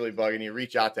mind that's really bugging you,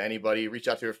 reach out to anybody, reach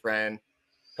out to a friend,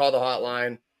 call the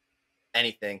hotline,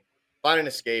 anything. Find an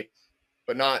escape,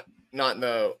 but not in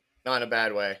a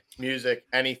bad way. Music,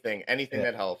 anything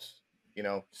that helps. You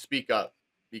know, speak up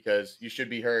because you should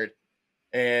be heard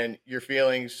and your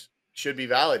feelings should be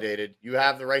validated. You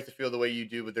have the right to feel the way you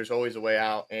do, but there's always a way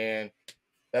out, and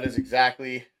that is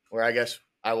exactly where I guess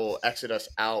I will exit us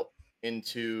out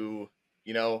into,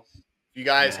 you know, if you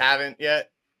guys haven't yet,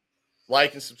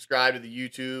 like and subscribe to the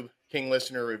YouTube King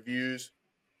Listener Reviews.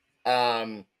 We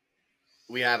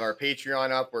have our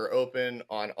Patreon up. We're open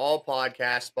on all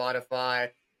podcasts, Spotify,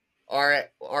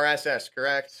 RSS,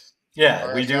 correct? Yeah,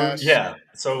 RSS. we do. Yeah.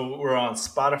 So we're on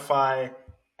Spotify,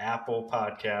 Apple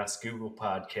Podcasts, Google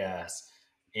Podcasts,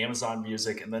 Amazon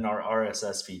Music, and then our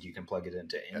RSS feed. You can plug it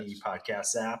into any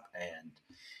podcast app and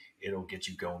it'll get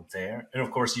you going there. And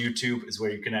of course, YouTube is where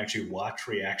you can actually watch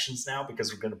reactions now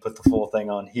because we're going to put the full thing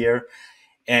on here.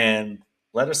 And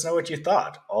let us know what you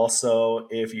thought. Also,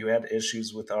 if you had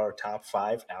issues with our top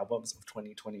 5 albums of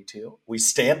 2022, we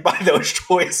stand by those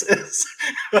choices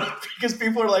because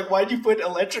people are like, why'd you put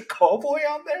Electric Callboy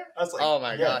on there? I was like, oh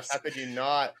my gosh, how could you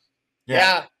not? Yeah.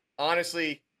 Yeah,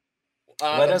 honestly.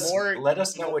 Let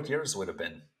us know what yours would have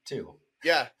been too.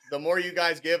 Yeah, the more you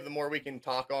guys give, the more we can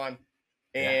talk on.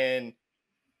 And,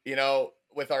 you know,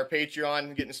 with our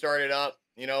Patreon getting started up,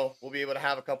 you know, we'll be able to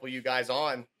have a couple of you guys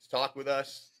on to talk with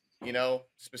us. You know,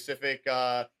 specific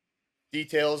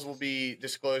details will be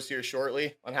disclosed here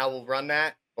shortly on how we'll run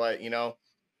that. But, you know,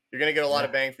 you're going to get a lot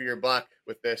of bang for your buck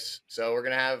with this. So we're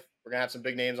going to have some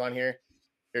big names on here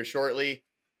shortly.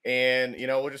 And, you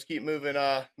know, we'll just keep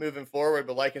moving forward,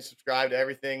 but like and subscribe to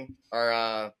everything.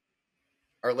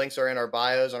 Our links are in our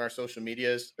bios on our social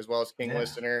medias, as well as King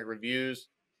Listener Reviews.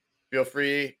 Feel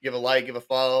free, give a like, give a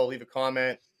follow, leave a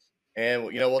comment, and,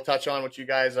 you know, we'll touch on what you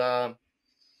guys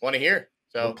want to hear.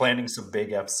 So we're planning some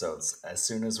big episodes. As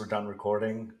soon as we're done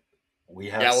recording, we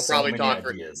have we'll probably talk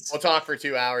ideas. We'll talk for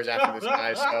 2 hours after this,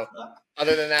 guys. So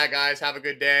other than that, guys, have a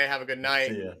good day, have a good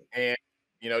night, and,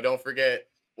 you know, don't forget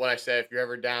what I said. If you're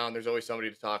ever down, there's always somebody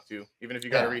to talk to. Even if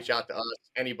you got to reach out to us,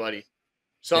 anybody.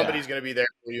 Somebody's going to be there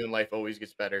for you, and life always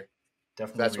gets better.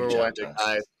 Definitely. That's where we'll end it,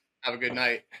 guys. Have a good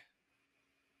night.